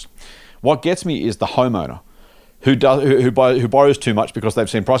this works. What gets me is the homeowner who borrows too much because they've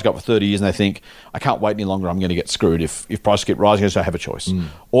seen price go up for 30 years and they think, I can't wait any longer, I'm going to get screwed if prices keep rising, so I have a choice.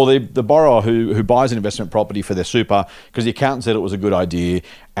 Or the borrower who buys an investment property for their super because the accountant said it was a good idea,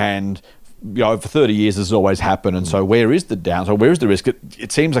 and for 30 years this has always happened, and so where is the downside? Where is the risk?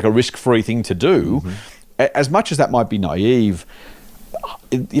 It seems like a risk-free thing to do. As much as that might be naive,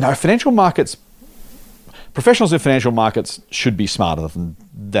 financial markets, professionals in financial markets should be smarter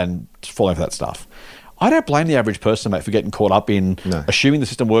than falling for that stuff. I don't blame the average person, mate, for getting caught up in assuming the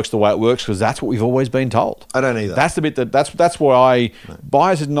system works the way it works, because that's what we've always been told. I don't either. That's the bit that's why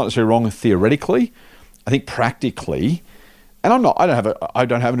buyers is not necessarily wrong theoretically. I think practically, and I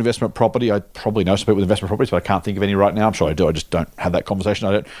don't have an investment property. I probably know some people with investment properties, but I can't think of any right now. I'm sure I do. I just don't have that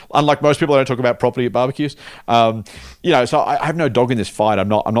conversation. Unlike most people, I don't talk about property at barbecues. So I have no dog in this fight. I'm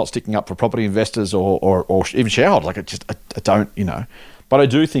not sticking up for property investors or even shareholders. I don't. But I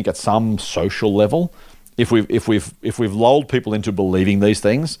do think at some social level, if we've lulled people into believing these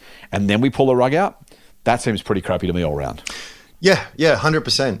things and then we pull the rug out, that seems pretty crappy to me all around. Yeah,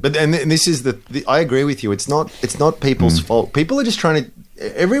 100%. But and this is I agree with you. It's not people's fault. People are just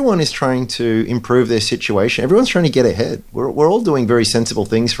everyone is trying to improve their situation. Everyone's trying to get ahead. We're all doing very sensible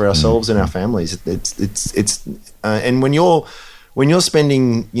things for ourselves and our families. And when you're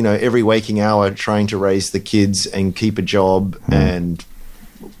spending every waking hour trying to raise the kids and keep a job and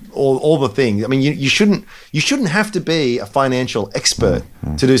all the things. I mean, you shouldn't have to be a financial expert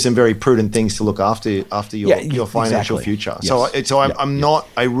to do some very prudent things to look after your financial future. Yes. So I'm not.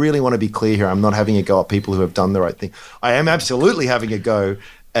 I really want to be clear here. I'm not having a go at people who have done the right thing. I am absolutely having a go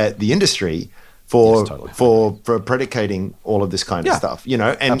at the industry for predicating all of this kind of stuff, and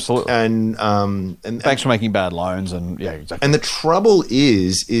absolutely. And thanks for making bad loans, and exactly. And the trouble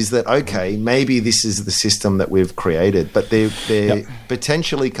is that okay, maybe this is the system that we've created, but there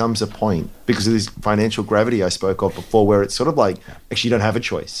potentially comes a point because of this financial gravity I spoke of before, where it's sort of like actually you don't have a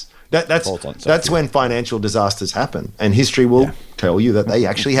choice. That's when financial disasters happen, and history will tell you that they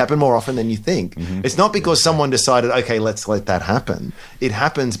actually happen more often than you think. It's not because someone decided, okay, let's let that happen. It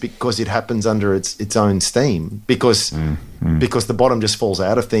happens because it happens under its own steam, because the bottom just falls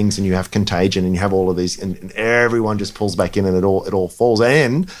out of things, and you have contagion, and you have all of these, and everyone just pulls back in, and it all falls.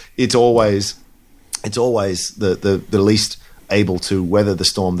 And it's always the least able to weather the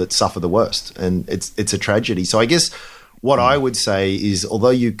storm that suffer the worst, and it's a tragedy. So I guess what I would say is,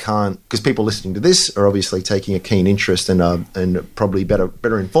 although you can't, because people listening to this are obviously taking a keen interest and probably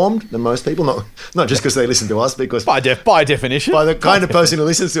better informed than most people, not just because they listen to us, because by definition, by the kind of person who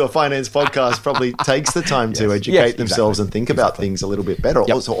listens to a finance podcast probably takes the time to educate themselves and think about things a little bit better.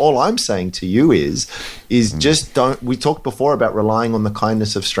 So all I'm saying to you is just don't. We talked before about relying on the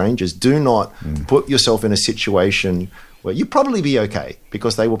kindness of strangers. Do not put yourself in a situation where you'll probably be okay,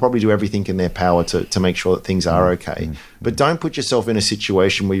 because they will probably do everything in their power to make sure that things are okay. But don't put yourself in a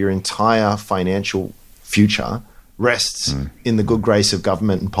situation where your entire financial future rests in the good grace of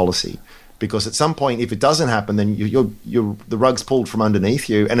government and policy. Because at some point, if it doesn't happen, then the rug's pulled from underneath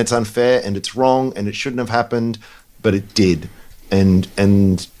you, and it's unfair and it's wrong and it shouldn't have happened, but it did. And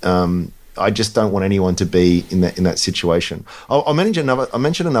I just don't want anyone to be in that situation. I'll mention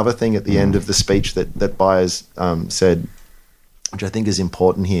another thing at the end of the speech that Byers said, which I think is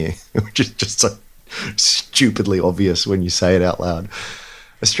important here, which is just so stupidly obvious when you say it out loud.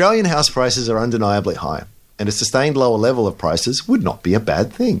 Australian house prices are undeniably high, and a sustained lower level of prices would not be a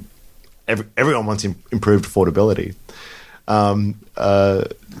bad thing. Everyone wants improved affordability. As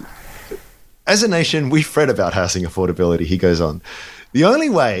a nation, we fret about housing affordability, he goes on. The only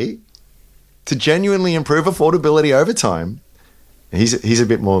way to genuinely improve affordability over time, he's a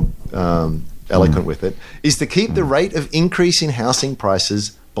bit more eloquent with it, is to keep the rate of increase in housing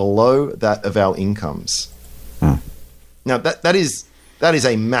prices below that of our incomes. Now, that is That is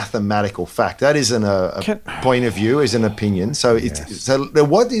a mathematical fact. That isn't a point of view, is an opinion. So so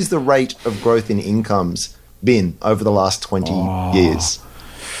what is the rate of growth in incomes been over the last 20 years?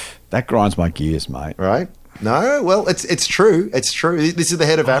 That grinds my gears, mate. Right? No, well, it's true. It's true. This is the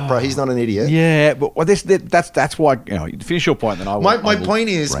head of APRA. He's not an idiot. Yeah, but that's why, finish your point. Then my point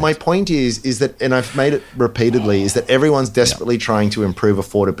is that, and I've made it repeatedly, is that everyone's desperately trying to improve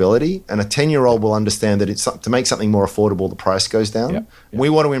affordability, and a 10-year-old will understand that it's to make something more affordable, the price goes down. Yep. We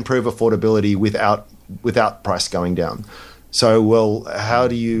want to improve affordability without price going down. So, well, how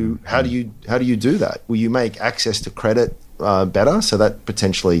do you do that? Well, you make access to credit better, so that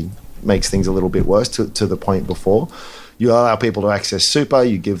potentially makes things a little bit worse to the point before. You allow people to access super,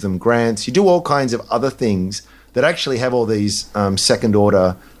 you give them grants, you do all kinds of other things that actually have all these second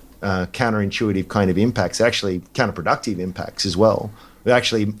order counterintuitive kind of impacts, actually counterproductive impacts as well.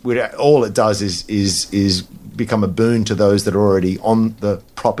 All it does is become a boon to those that are already on the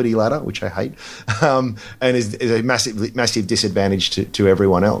property ladder, which I hate, and is a massive disadvantage to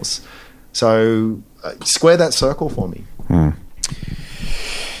everyone else. So square that circle for me.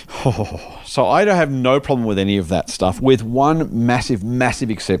 So I don't have no problem with any of that stuff, with one massive, massive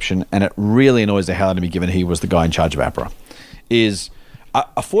exception, and it really annoys the hell out of me given he was the guy in charge of APRA, is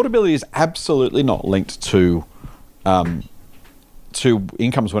affordability is absolutely not linked to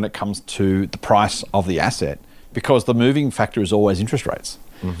incomes when it comes to the price of the asset, because the moving factor is always interest rates.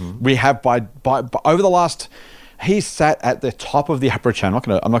 Mm-hmm. We have by over the last... He's sat at the top of the APRA channel.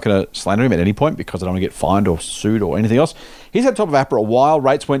 I'm not going to slander him at any point because I don't want to get fined or sued or anything else. He's at the top of APRA while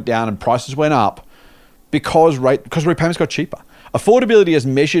rates went down and prices went up because repayments got cheaper. Affordability as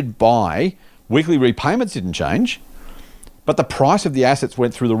measured by weekly repayments didn't change, but the price of the assets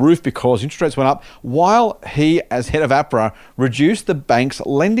went through the roof because interest rates went up, while he, as head of APRA, reduced the bank's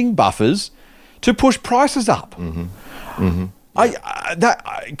lending buffers to push prices up. Mm-hmm. Mm-hmm.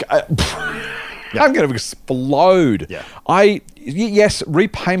 I'm going to explode. Yeah. Yes,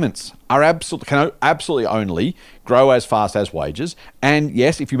 repayments are can absolutely only grow as fast as wages. And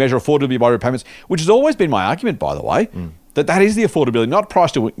yes, if you measure affordability by repayments, which has always been my argument, by the way, that is the affordability, not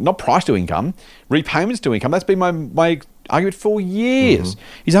price to income, repayments to income. That's been my argument for years.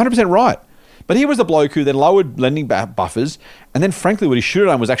 Mm-hmm. He's 100% right. But he was the bloke who then lowered lending buffers, and then frankly what he should have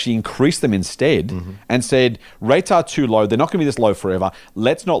done was actually increase them instead, and said, rates are too low, they're not going to be this low forever,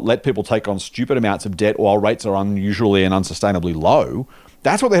 let's not let people take on stupid amounts of debt while rates are unusually and unsustainably low.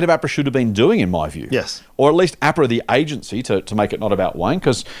 That's what the head of APRA should have been doing, in my view. Yes. Or at least APRA, the agency, to make it not about Wayne,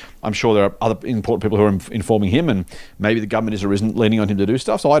 because I'm sure there are other important people who are informing him, and maybe the government isn't leaning on him to do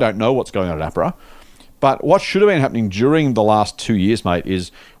stuff, so I don't know what's going on at APRA. But what should have been happening during the last 2 years, mate,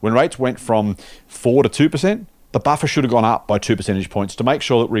 is when rates went from 4 to 2%, the buffer should have gone up by 2 percentage points to make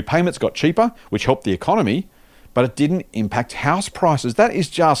sure that repayments got cheaper, which helped the economy, but it didn't impact house prices. That is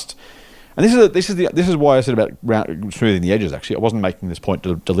just, and this is why I said about smoothing the edges. Actually, I wasn't making this point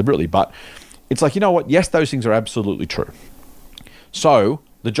deliberately, but it's like, you know what? Yes, those things are absolutely true. So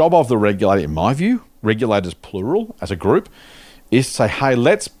the job of the regulator, in my view, regulators plural as a group, is to say, hey,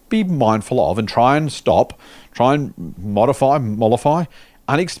 let's be mindful of and try and mollify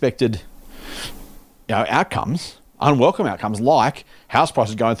unexpected outcomes, unwelcome outcomes, like house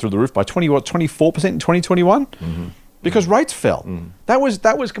prices going through the roof by 24% in 2021 because rates fell. That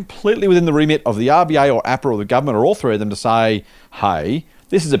was completely within the remit of the RBA or APRA or the government or all three of them to say, hey,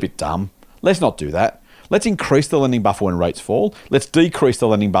 this is a bit dumb. Let's not do that. Let's increase the lending buffer when rates fall. Let's decrease the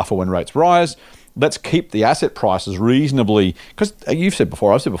lending buffer when rates rise. Let's keep the asset prices reasonably, because you've said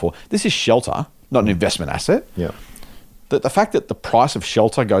before, I've said before, this is shelter, not an investment asset. Yeah. The fact that the price of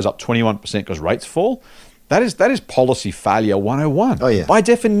shelter goes up 21% because rates fall, that is policy failure 101. Oh, yeah. By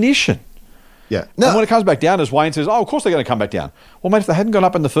definition. Yeah. No. And when it comes back down, as Wayne says, of course they're going to come back down. Well, mate, if they hadn't gone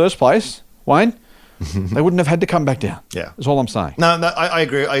up in the first place, Wayne, they wouldn't have had to come back down. Yeah. That's all I'm saying. No, I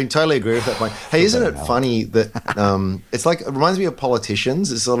agree. I totally agree with that point. Hey, isn't it funny that it's like, it reminds me of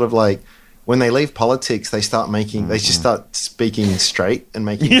politicians. It's sort of like, when they leave politics, they just start speaking straight and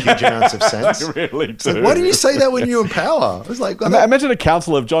making huge amounts of sense. They really do. Like, why didn't you say that when you were in power? It was like, imagine a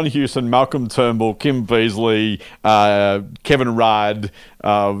council of John Hewson, Malcolm Turnbull, Kim Beazley, Kevin Rudd,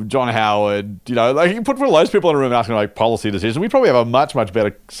 John Howard. You can put all those people in a room and ask them to make policy decisions. We'd probably have a much, much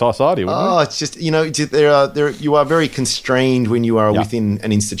better society, wouldn't we? It's just, you are very constrained when you are within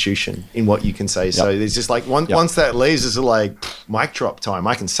an institution in what you can say. So there's just like, once that leaves, it's like, mic drop time.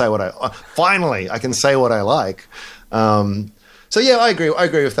 I can say finally, I can say what I like. So yeah, I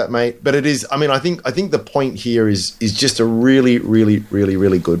agree with that, mate. But it is, I think the point here is just a really, really, really,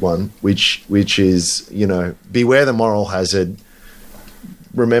 really good one, which is, beware the moral hazard.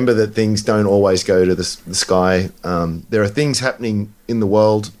 remember that things don't always go to the sky. There are things happening in the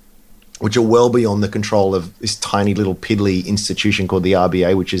world which are well beyond the control of this tiny little piddly institution called the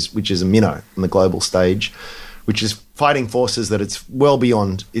RBA, which is a minnow on the global stage, which is fighting forces that it's well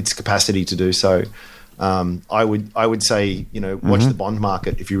beyond its capacity to do so. I would say, watch the bond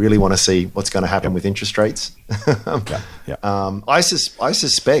market if you really want to see what's going to happen with interest rates. I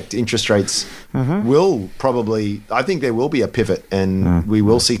suspect interest rates will probably, I think there will be a pivot, and we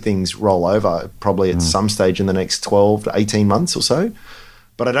will see things roll over probably at some stage in the next 12 to 18 months or so.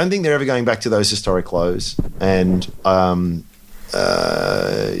 But I don't think they're ever going back to those historic lows. And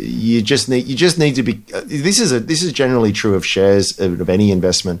you just need to be. This is generally true of shares, of any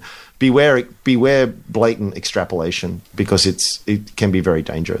investment. Beware blatant extrapolation, because it can be very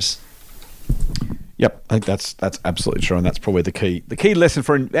dangerous. Yep, I think that's absolutely true, and that's probably the key lesson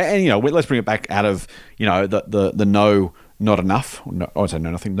for. And let's bring it back out of the no. Not enough. No, I would say no,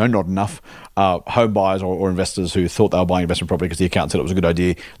 nothing. No, not enough. Home buyers or investors who thought they were buying investment property because the accountant said it was a good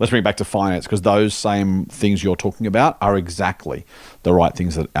idea. Let's bring it back to finance, because those same things you're talking about are exactly the right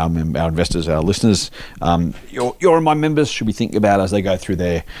things that our investors, our listeners, your and my members should be thinking about as they go through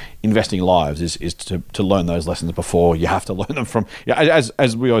their investing lives. Is to learn those lessons before you have to learn them from.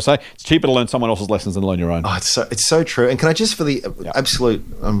 As we always say, it's cheaper to learn someone else's lessons than learn your own. Oh, it's so true. And can I just, for the absolute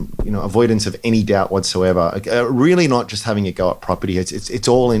avoidance of any doubt whatsoever, really not just having a go at property. It's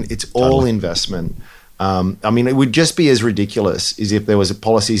all investment. It would just be as ridiculous as if there was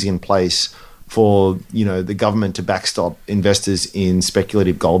policies in place for the government to backstop investors in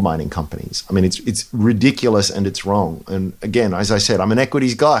speculative gold mining companies. It's ridiculous and it's wrong. And again, as I said, I'm an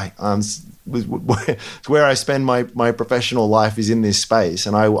equities guy. It's where I spend my professional life is in this space,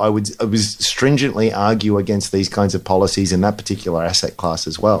 and I would stringently argue against these kinds of policies in that particular asset class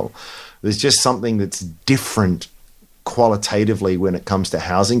as well. There's just something that's different qualitatively when it comes to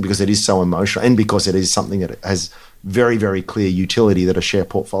housing, because it is so emotional, and because it is something that has very, very clear utility that a share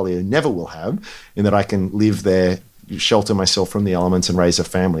portfolio never will have, in that I can live there, shelter myself from the elements, and raise a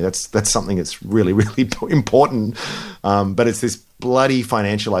family. That's something that's really, really important. But it's this bloody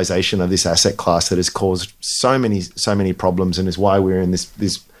financialization of this asset class that has caused so many problems, and is why we're in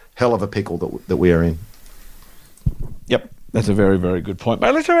this hell of a pickle that we are in. Yep, that's a very, very good point.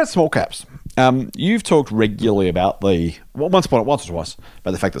 But let's talk about small caps. You've talked regularly about once or twice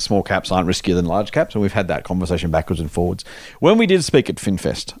about the fact that small caps aren't riskier than large caps, and we've had that conversation backwards and forwards. When we did speak at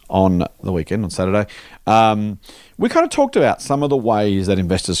FinFest on the weekend, on Saturday, we kind of talked about some of the ways that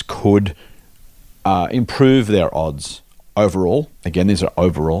investors could improve their odds overall. Again, these are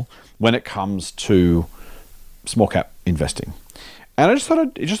overall when it comes to small cap investing. And I just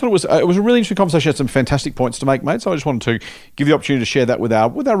thought it was a really interesting conversation. Had some fantastic points to make, mate. So I just wanted to give you the opportunity to share that with our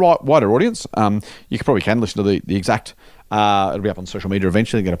wider audience. You probably can listen to the exact. It'll be up on social media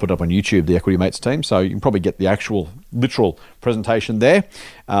eventually. They're going to put it up on YouTube, the Equity Mates team. So you can probably get the actual literal presentation there.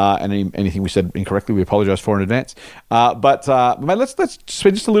 And anything we said incorrectly, we apologise for in advance. But mate, let's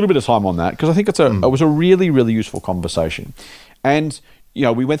spend just a little bit of time on that, because I think it was a really, really useful conversation. And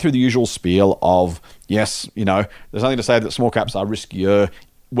we went through the usual spiel of, yes, there's nothing to say that small caps are riskier,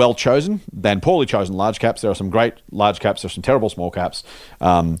 well chosen, than poorly chosen large caps. There are some great large caps. There are some terrible small caps.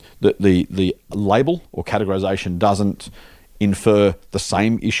 The label or categorization doesn't infer the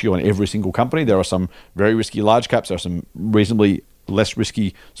same issue on every single company. There are some very risky large caps. There are some reasonably less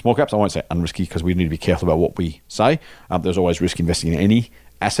risky small caps. I won't say unrisky, because we need to be careful about what we say. There's always risk investing in any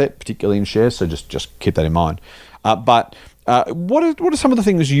asset, particularly in shares. So just keep that in mind. But what are some of the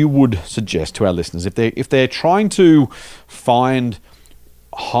things you would suggest to our listeners if they're trying to find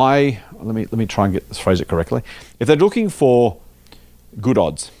high? Let me try and phrase it correctly. If they're looking for good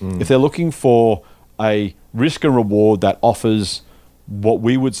odds, if they're looking for a risk and reward that offers what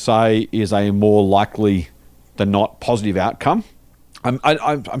we would say is a more likely than not positive outcome.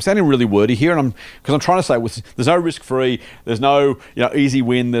 I'm sounding really wordy here, and because I'm trying to say there's no risk free, there's no easy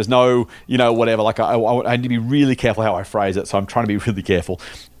win, there's no whatever. Like I need to be really careful how I phrase it, so I'm trying to be really careful.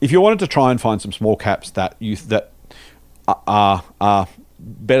 If you wanted to try and find some small caps that are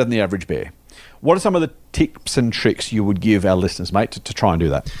better than the average bear, what are some of the tips and tricks you would give our listeners, mate, to try and do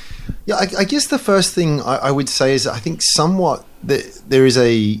that? Yeah, I guess the first thing I would say is I think somewhat there is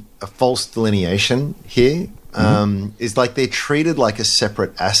a false delineation here. Is like they're treated like a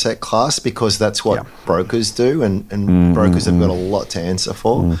separate asset class because that's what brokers do, and brokers have got a lot to answer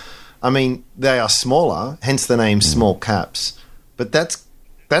for. They are smaller, hence the name small caps, but that's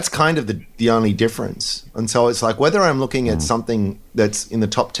kind of the only difference. And so it's like whether I'm looking at something that's in the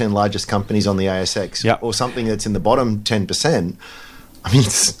top 10 largest companies on the ASX or something that's in the bottom 10%, I mean,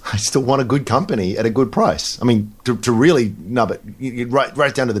 I still want a good company at a good price. I mean, to really nub it,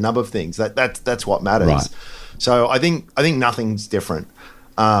 right down to the nub of things. That's what matters. Right. So I think nothing's different.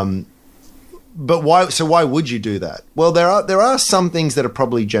 But why? So why would you do that? Well, there are some things that are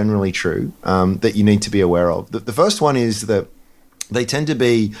probably generally true that you need to be aware of. The first one is that they tend to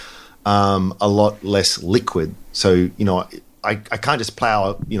be a lot less liquid. So I can't just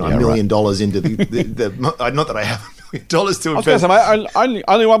plow $1 million into the not that I have $1 million to invest. I was going to say, only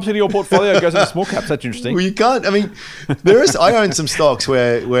 1% of your portfolio goes into small caps. That's interesting. Well, you can't. I mean, I own some stocks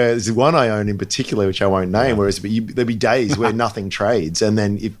where there's one I own in particular, which I won't name. Whereas there'd be days where nothing trades, and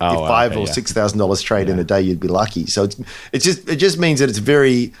then if $5,000 or $6,000 trade in a day, you'd be lucky. So it just means that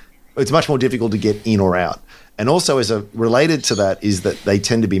it's much more difficult to get in or out. And also, related to that is that they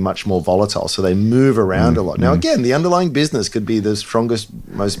tend to be much more volatile, so they move around a lot. Now, again, the underlying business could be the strongest,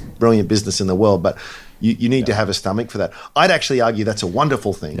 most brilliant business in the world, but you need to have a stomach for that. I'd actually argue that's a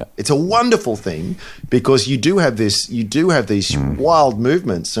wonderful thing. Yeah. It's a wonderful thing because you do have these wild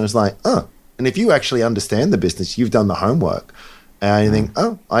movements, and it's like, and if you actually understand the business, you've done the homework. And you think,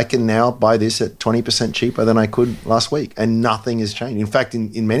 I can now buy this at 20% cheaper than I could last week. And nothing has changed. In fact,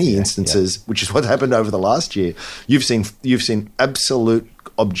 in many instances, which is what happened over the last year, you've seen absolute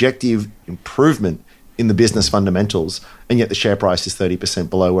objective improvement in the business fundamentals, and yet the share price is 30%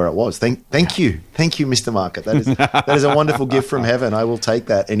 below where it was. Thank you, Mr. Market. That is a wonderful gift from heaven. I will take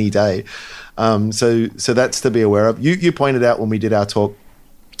that any day. So that's to be aware of. You pointed out when we did our talk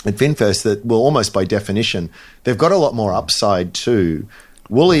at FinFest that, well, almost by definition, they've got a lot more upside too.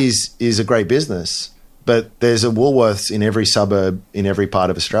 Woolies is a great business, but there's a Woolworths in every suburb in every part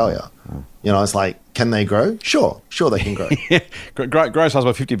of Australia. It's like, can they grow? Sure they can grow. Growth size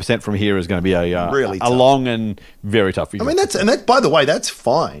by 50% from here is going to be really a long and very tough. I mean, that by the way, that's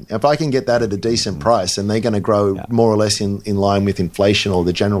fine. If I can get that at a decent price, and they're going to grow more or less in line with inflation or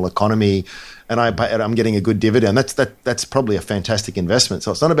the general economy, and I'm getting a good dividend, that's probably a fantastic investment.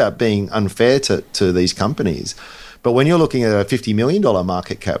 So it's not about being unfair to these companies. But when you're looking at a $50 million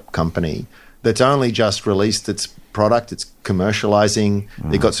market cap company that's only just released its product, it's commercializing,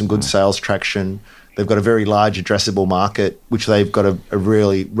 they've got some good sales traction, they've got a very large addressable market, which they've got a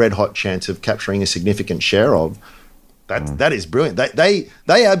really red hot chance of capturing a significant share of. That is brilliant. They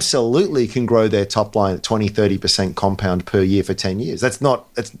absolutely can grow their top line at 20-30% compound per year for 10 years.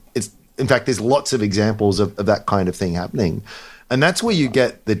 In fact, there's lots of examples of that kind of thing happening, and that's where you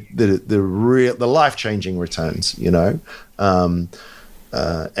get the life-changing returns. And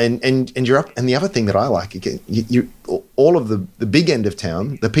you're up. And the other thing that I like, again, you all of the big end of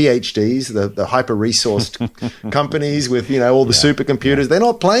town, the PhDs, the hyper-resourced companies with all the supercomputers, they're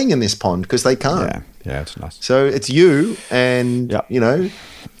not playing in this pond because they can't. Yeah, it's nice. So it's you and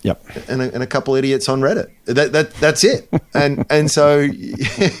and a couple idiots on Reddit. That's it. And so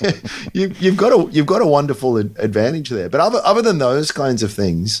you've got a wonderful advantage there. But other than those kinds of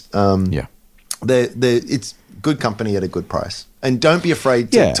things, it's good company at a good price. And don't be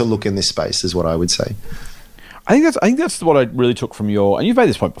afraid to look in this space, is what I would say. I think that's what I really took from your, and you've made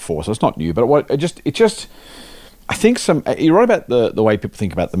this point before, so it's not new, but I think you're right about the way people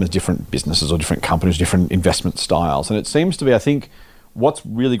think about them as different businesses or different companies, different investment styles. And it seems to be, I think, what's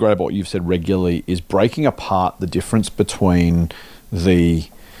really great about what you've said regularly is breaking apart the difference between there's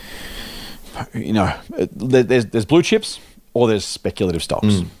blue chips or there's speculative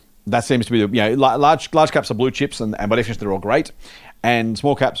stocks. That seems to be large caps are blue chips, and by definition they're all great, and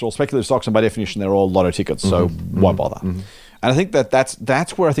small caps are all speculative stocks, and by definition they're all lotto tickets. So why bother? And I think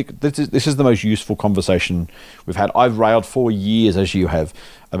that's where I think this is the most useful conversation we've had. I've railed for years, as you have,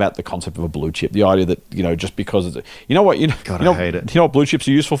 about the concept of a blue chip. The idea that just because it's I hate it. You know what blue chips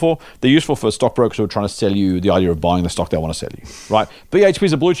are useful for? They're useful for stockbrokers who are trying to sell you the idea of buying the stock they want to sell you. Right? BHP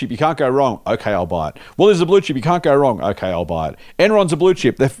is a blue chip. You can't go wrong. Okay, I'll buy it. Woolies is a blue chip. You can't go wrong. Okay, I'll buy it. Enron's a blue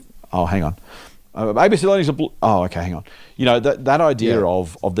chip. Hang on. ABC Learning's a blue. Oh, okay, hang on. That idea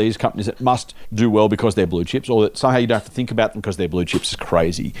of these companies that must do well because they're blue chips, or that somehow you don't have to think about them because they're blue chips, is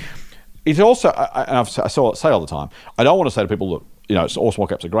crazy. It's also, and I say all the time, I don't want to say to people, look, all small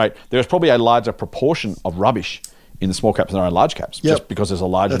caps are great. There's probably a larger proportion of rubbish in the small caps than there are in large caps, just because there's a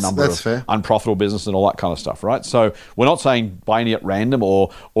larger number of unprofitable business and all that kind of stuff, right? So we're not saying buy any at random,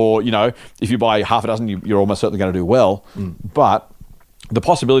 or if you buy half a dozen, you're almost certainly going to do well, but the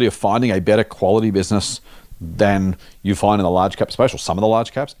possibility of finding a better quality business than you find in the large cap space, or some of the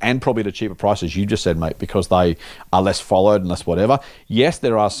large caps, and probably at a cheaper price, as you just said, mate, because they are less followed and less whatever. Yes,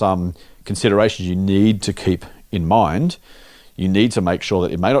 there are some considerations you need to keep in mind. You need to make sure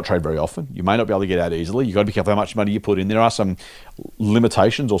that it may not trade very often. You may not be able to get out easily. You've got to be careful how much money you put in. There are some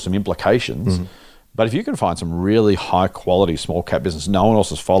limitations or some implications. But if you can find some really high quality small cap business no one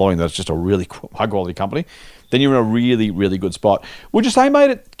else is following, that's just a really high quality company, then you're in a really, really good spot. Would you say, mate,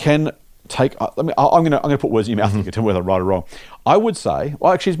 it can take? I'm going to put words in your mouth. You can tell me whether I'm right or wrong. I would say,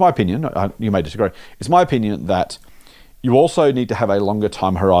 well, actually, it's my opinion. You may disagree. It's my opinion that you also need to have a longer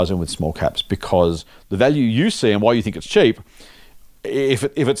time horizon with small caps, because the value you see and why you think it's cheap, if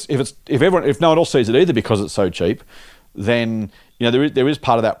no one else sees it either because it's so cheap, then there is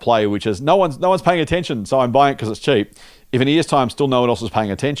part of that play, which is no one's paying attention, so I'm buying it because it's cheap. If in a year's time still no one else is paying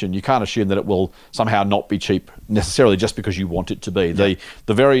attention, you can't assume that it will somehow not be cheap necessarily just because you want it to be. Yeah.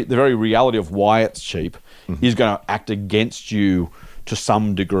 The very reality of why it's cheap is going to act against you to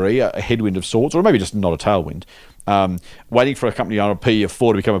some degree, a headwind of sorts, or maybe just not a tailwind. Waiting for a company on a PE of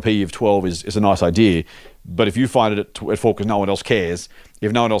 4 to become a PE of 12 is a nice idea, but if you find it at 4 because no one else cares,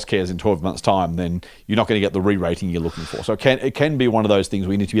 if no one else cares in 12 months' time, then you're not going to get the re-rating you're looking for. So it can be one of those things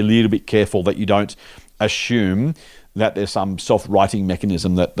where you need to be a little bit careful that you don't assume that there's some self-righting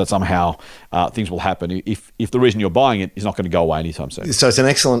mechanism that somehow things will happen if the reason you're buying it is not going to go away anytime soon. So it's an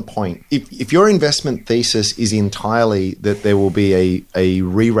excellent point. If your investment thesis is entirely that there will be a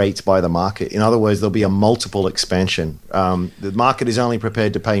re-rate by the market, in other words, there'll be a multiple expansion. The market is only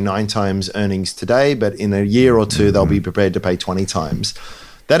prepared to pay 9 times earnings today, but in a year or two, they'll be prepared to pay 20 times.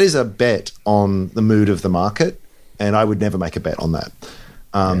 That is a bet on the mood of the market, and I would never make a bet on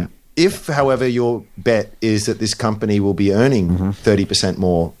that. If, however, your bet is that this company will be earning 30%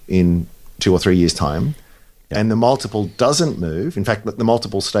 more in 2 or 3 years' time, and the multiple doesn't move, in fact, the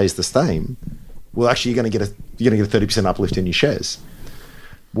multiple stays the same, well, actually, you're going to get a 30% uplift in your shares.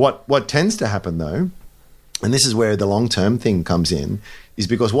 What tends to happen, though, and this is where the long-term thing comes in, is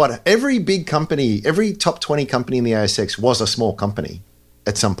because every big company, every top 20 company in the ASX was a small company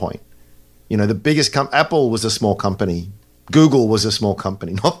at some point. The biggest Apple was a small company. Google was a small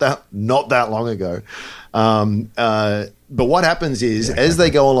company, not that long ago. But what happens is, as they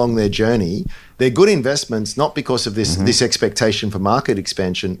go along their journey, they're good investments, not because of this expectation for market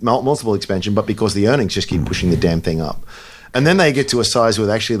expansion, multiple expansion, but because the earnings just keep pushing the damn thing up. And then they get to a size where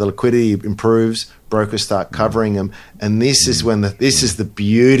actually the liquidity improves, brokers start covering them, and this is the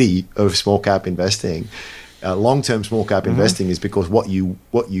beauty of small cap investing. Long-term small cap investing is because what you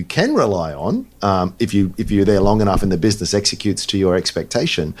can rely on, if you're there long enough and the business executes to your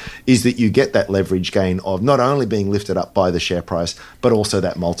expectation, is that you get that leverage gain of not only being lifted up by the share price, but also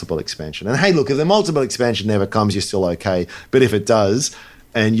that multiple expansion. And hey, look, if the multiple expansion never comes, you're still okay. But if it does,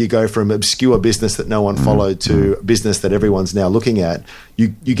 and you go from obscure business that no one followed to business that everyone's now looking at, you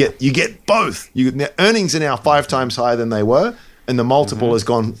get both. Earnings are now 5 times higher than they were, and the multiple has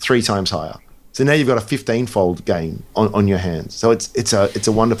gone 3 times higher. So now you've got a 15-fold gain on your hands. So it's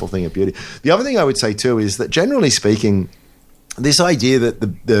a wonderful thing of beauty. The other thing I would say too is that generally speaking, this idea that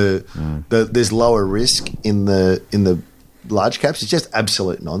there's lower risk in the large caps is just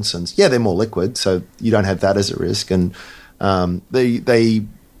absolute nonsense. Yeah, they're more liquid, so you don't have that as a risk, and the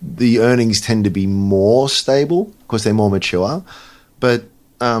earnings tend to be more stable because they're more mature. But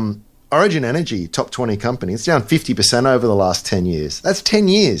Origin Energy, top 20 company, it's down 50% over the last 10 years. That's 10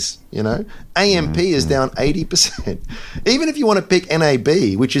 years, AMP is down 80%. Even if you want to pick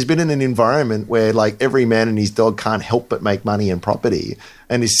NAB, which has been in an environment where like every man and his dog can't help but make money in property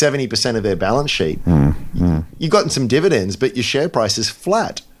and is 70% of their balance sheet, you've gotten some dividends, but your share price is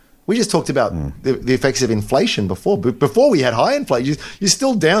flat. We just talked about the effects of inflation before. But before we had high inflation, you're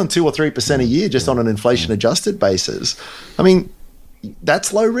still down 2 or 3% a year just on an inflation-adjusted basis. I mean,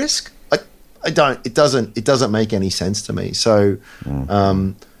 that's low risk. It doesn't make any sense to me. So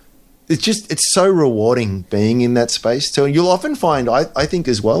it's so rewarding being in that space too. And you'll often find, I think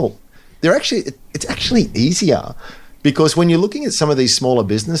as well, it's actually easier because when you're looking at some of these smaller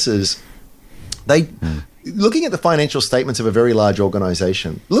businesses, looking at the financial statements of a very large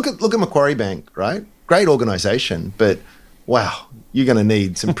organization, look at Macquarie Bank, right? Great organization, but wow, you're going to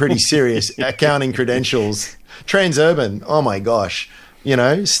need some pretty serious accounting credentials. Transurban, oh my gosh,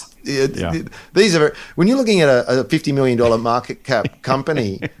 these are, when you're looking at a $50 million market cap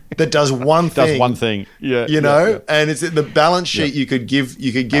company that does one thing, and it's the balance sheet you could give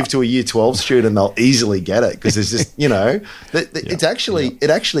to a year 12 student, they'll easily get it because it's just it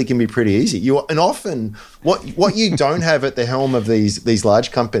actually can be pretty easy. And often what you don't have at the helm of these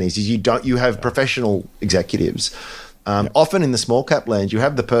large companies is you have professional executives. Often in the small cap land, you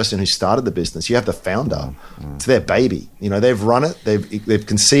have the person who started the business. You have the founder. It's their baby. They've run it. They've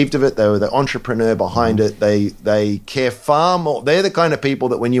conceived of it. They were the entrepreneur behind it. They care far more. They're the kind of people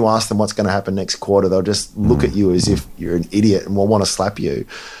that when you ask them what's going to happen next quarter, they'll just look at you as if you're an idiot and will want to slap you.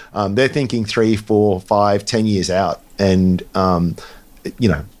 They're thinking 3, 4, 5, 10 years out, and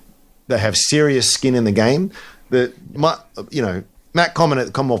that have serious skin in the game. Matt Common at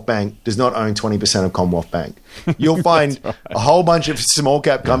the Commonwealth Bank does not own 20% of Commonwealth Bank. You'll find a whole bunch of small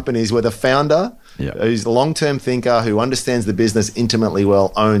cap companies where the founder, who's a long-term thinker, who understands the business intimately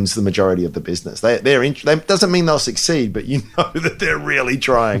well, owns the majority of the business. That doesn't mean they'll succeed, but you know that they're really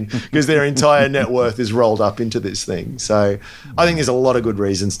trying because their entire net worth is rolled up into this thing. So I think there's a lot of good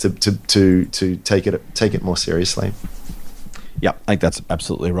reasons to take it more seriously. Yeah, I think that's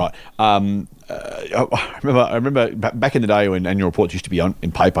absolutely right. I remember back in the day when annual reports used to be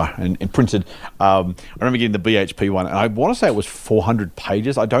in paper and printed. I remember getting the BHP one, and I want to say it was 400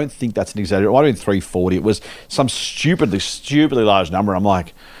 pages. I don't think that's an exaggeration. It might have been 340. It was some stupidly large number. I'm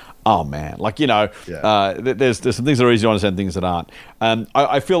like, oh man, there's some things that are easy to understand, things that aren't.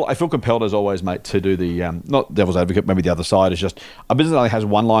 I feel compelled as always, mate, to do the not devil's advocate. Maybe the other side is just a business that only has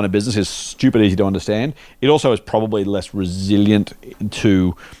one line of business is stupid easy to understand. It also is probably less resilient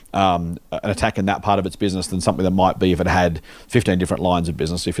to an attack in that part of its business than something that might be if it had 15 different lines of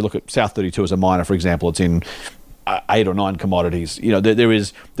business. If you look at South 32 as a miner, for example, it's in 8 or 9 commodities. There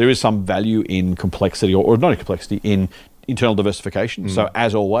is some value in complexity, or not in complexity, in internal diversification. So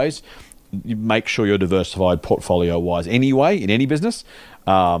as always, you make sure you're diversified portfolio-wise anyway in any business.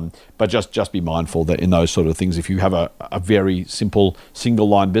 But just be mindful that in those sort of things, if you have a very simple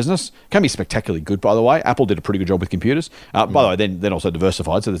single-line business, it can be spectacularly good, by the way. Apple did a pretty good job with computers. By the way, then also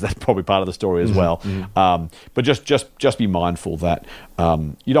diversified, so that's probably part of the story as well. But just be mindful that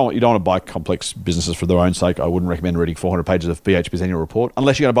you don't want to buy complex businesses for their own sake. I wouldn't recommend reading 400 pages of BHP's annual report,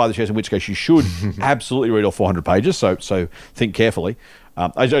 unless you're going to buy the shares, in which case you should absolutely read all 400 pages, so think carefully.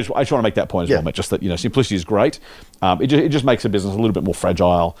 I just want to make that point as well, Matt, just that simplicity is great. It just makes a business a little bit more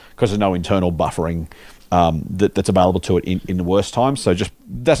fragile because there's no internal buffering that's available to it in the worst times. So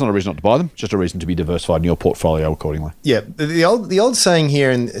that's not a reason not to buy them, just a reason to be diversified in your portfolio accordingly. Yeah, the old saying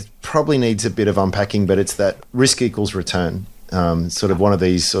here, and it probably needs a bit of unpacking, but it's that risk equals return. Sort of one of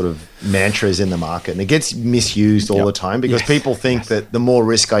these sort of mantras in the market, and it gets misused all the time because people think that the more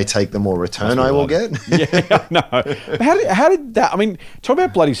risk I take, the more return I will get. No. How did that? I mean, talk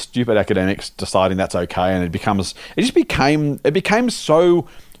about bloody stupid academics deciding that's okay, and it became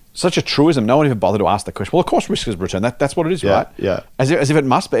such a truism. No one even bothered to ask the question. Well, of course, risk is return. That's what it is, right? Yeah. As if it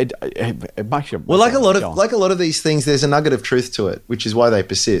must be. It makes you. Well, like a lot of these things, there's a nugget of truth to it, which is why they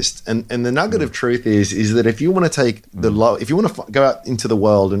persist. And the nugget of truth is that if you want to take if you want to go out into the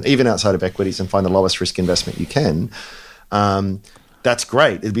world and even outside of equities and find the lowest risk investment you can, that's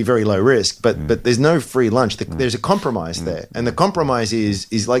great. It'd be very low risk, but there's no free lunch. There's a compromise there, and the compromise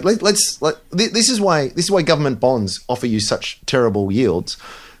is like this is why government bonds offer you such terrible yields.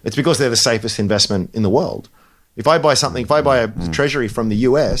 It's because they're the safest investment in the world. If I buy a treasury from the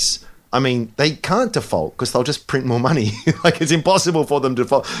US, I mean, they can't default because they'll just print more money. Like, it's impossible for them to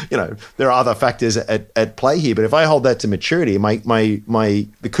default. There are other factors at play here. But if I hold that to maturity,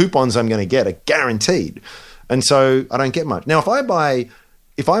 the coupons I'm going to get are guaranteed. And so I don't get much. Now,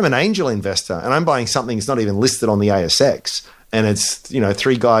 if I'm an angel investor and I'm buying something that's not even listed on the ASX and it's,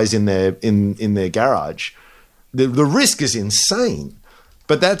 3 guys in their garage, the risk is insane.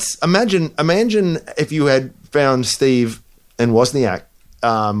 But imagine if you had found Steve and Wozniak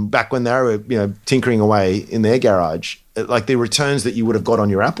back when they were tinkering away in their garage, like the returns that you would have got on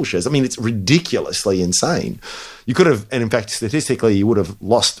your Apple shares. I mean, it's ridiculously insane. You could have, and in fact, statistically, you would have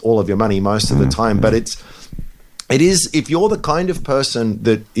lost all of your money most of the time. But it is, if you're the kind of person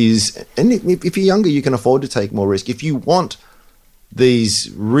that is, and if you're younger, you can afford to take more risk. If you want these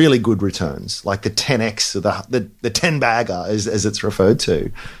really good returns, like the 10x, or the 10 bagger, as it's referred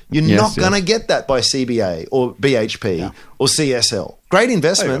to, you're not going to get that by CBA or BHP or CSL. Great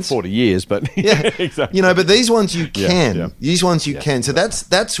investments, 40 years, but exactly. But these ones you can. Yeah. These ones you can. So that's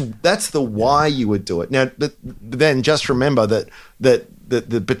the why you would do it. Now, but then just remember that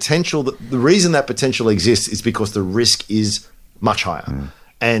the potential, the reason that potential exists is because the risk is much higher.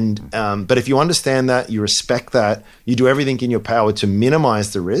 And but if you understand that, you respect that, you do everything in your power to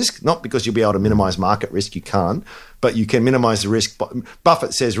minimize the risk, not because you'll be able to minimize market risk, you can't, but you can minimize the risk.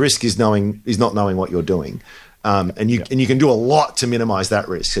 Buffett says risk is not knowing what you're doing. And you can do a lot to minimize that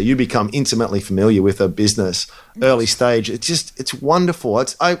risk. So you become intimately familiar with a business early stage. It's wonderful.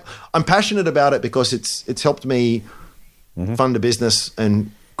 I'm passionate about it because it's helped me fund a business and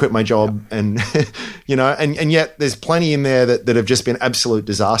quit my job, and and yet there's plenty in there that have just been absolute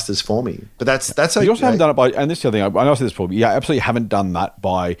disasters for me. But that's okay. You also haven't done it by, and this is the other thing, I know I said this before, absolutely haven't done that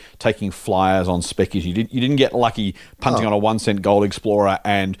by taking flyers on speccers. You didn't get lucky punting on a 1 cent gold explorer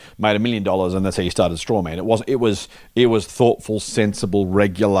and made $1 million, and that's how you started Strawman. It was thoughtful, sensible,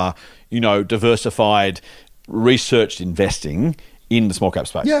 regular, diversified, researched investing in the small cap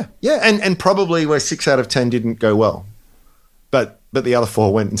space. Yeah, and probably where 6 out of 10 didn't go well, but the other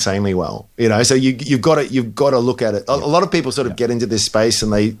 4 went insanely well. So you've got to look at it. A lot of people sort of get into this space,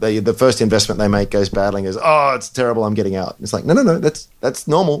 and they the first investment they make goes badly and goes, oh, it's terrible, I'm getting out. It's like no, that's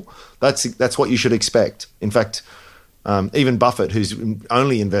normal. That's what you should expect. In fact, even Buffett, who's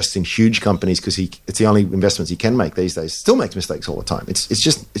only invests in huge companies because it's the only investments he can make these days, still makes mistakes all the time. It's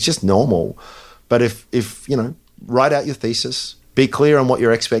just normal. But if write out your thesis. Be clear on what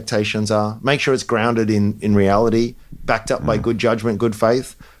your expectations are. Make sure it's grounded in reality, backed up by good judgment, good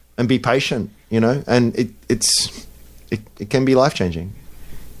faith, and be patient. And it can be life changing.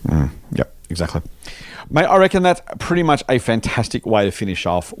 Yep, exactly. Mate, I reckon that's pretty much a fantastic way to finish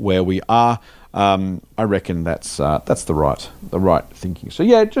off where we are. I reckon that's the right thinking. So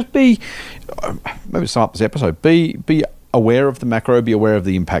yeah, just maybe sum up this episode. Be aware of the macro. Be aware of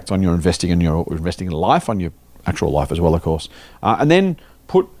the impact on your investing and your investing life, on your actual life as well, of course. And then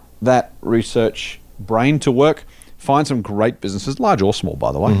put that research brain to work. Find some great businesses, large or small,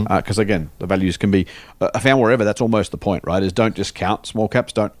 by the way, because, again, the values can be found wherever. That's almost the point, right, is don't discount small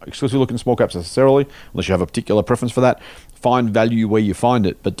caps. Don't exclusively look in small caps necessarily, unless you have a particular preference for that. Find value where you find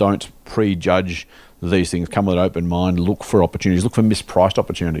it, but don't prejudge these things. Come with an open mind. Look for opportunities. Look for mispriced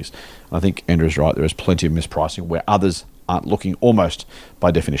opportunities. And I think Andrew's right. There is plenty of mispricing where others aren't looking, almost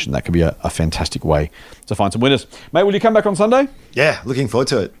by definition. That could be a fantastic way to find some winners. Mate, will you come back on Sunday? Yeah, looking forward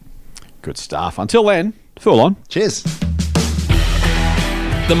to it. Good stuff. Until then, Fool on. Cheers.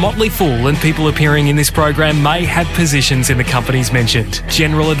 The Motley Fool and people appearing in this program may have positions in the companies mentioned.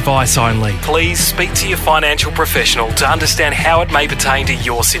 General advice only. Please speak to your financial professional to understand how it may pertain to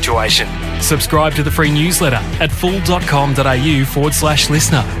your situation. Subscribe to the free newsletter at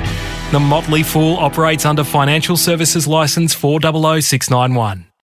fool.com.au/listener. The Motley Fool operates under Financial Services Licence 400691.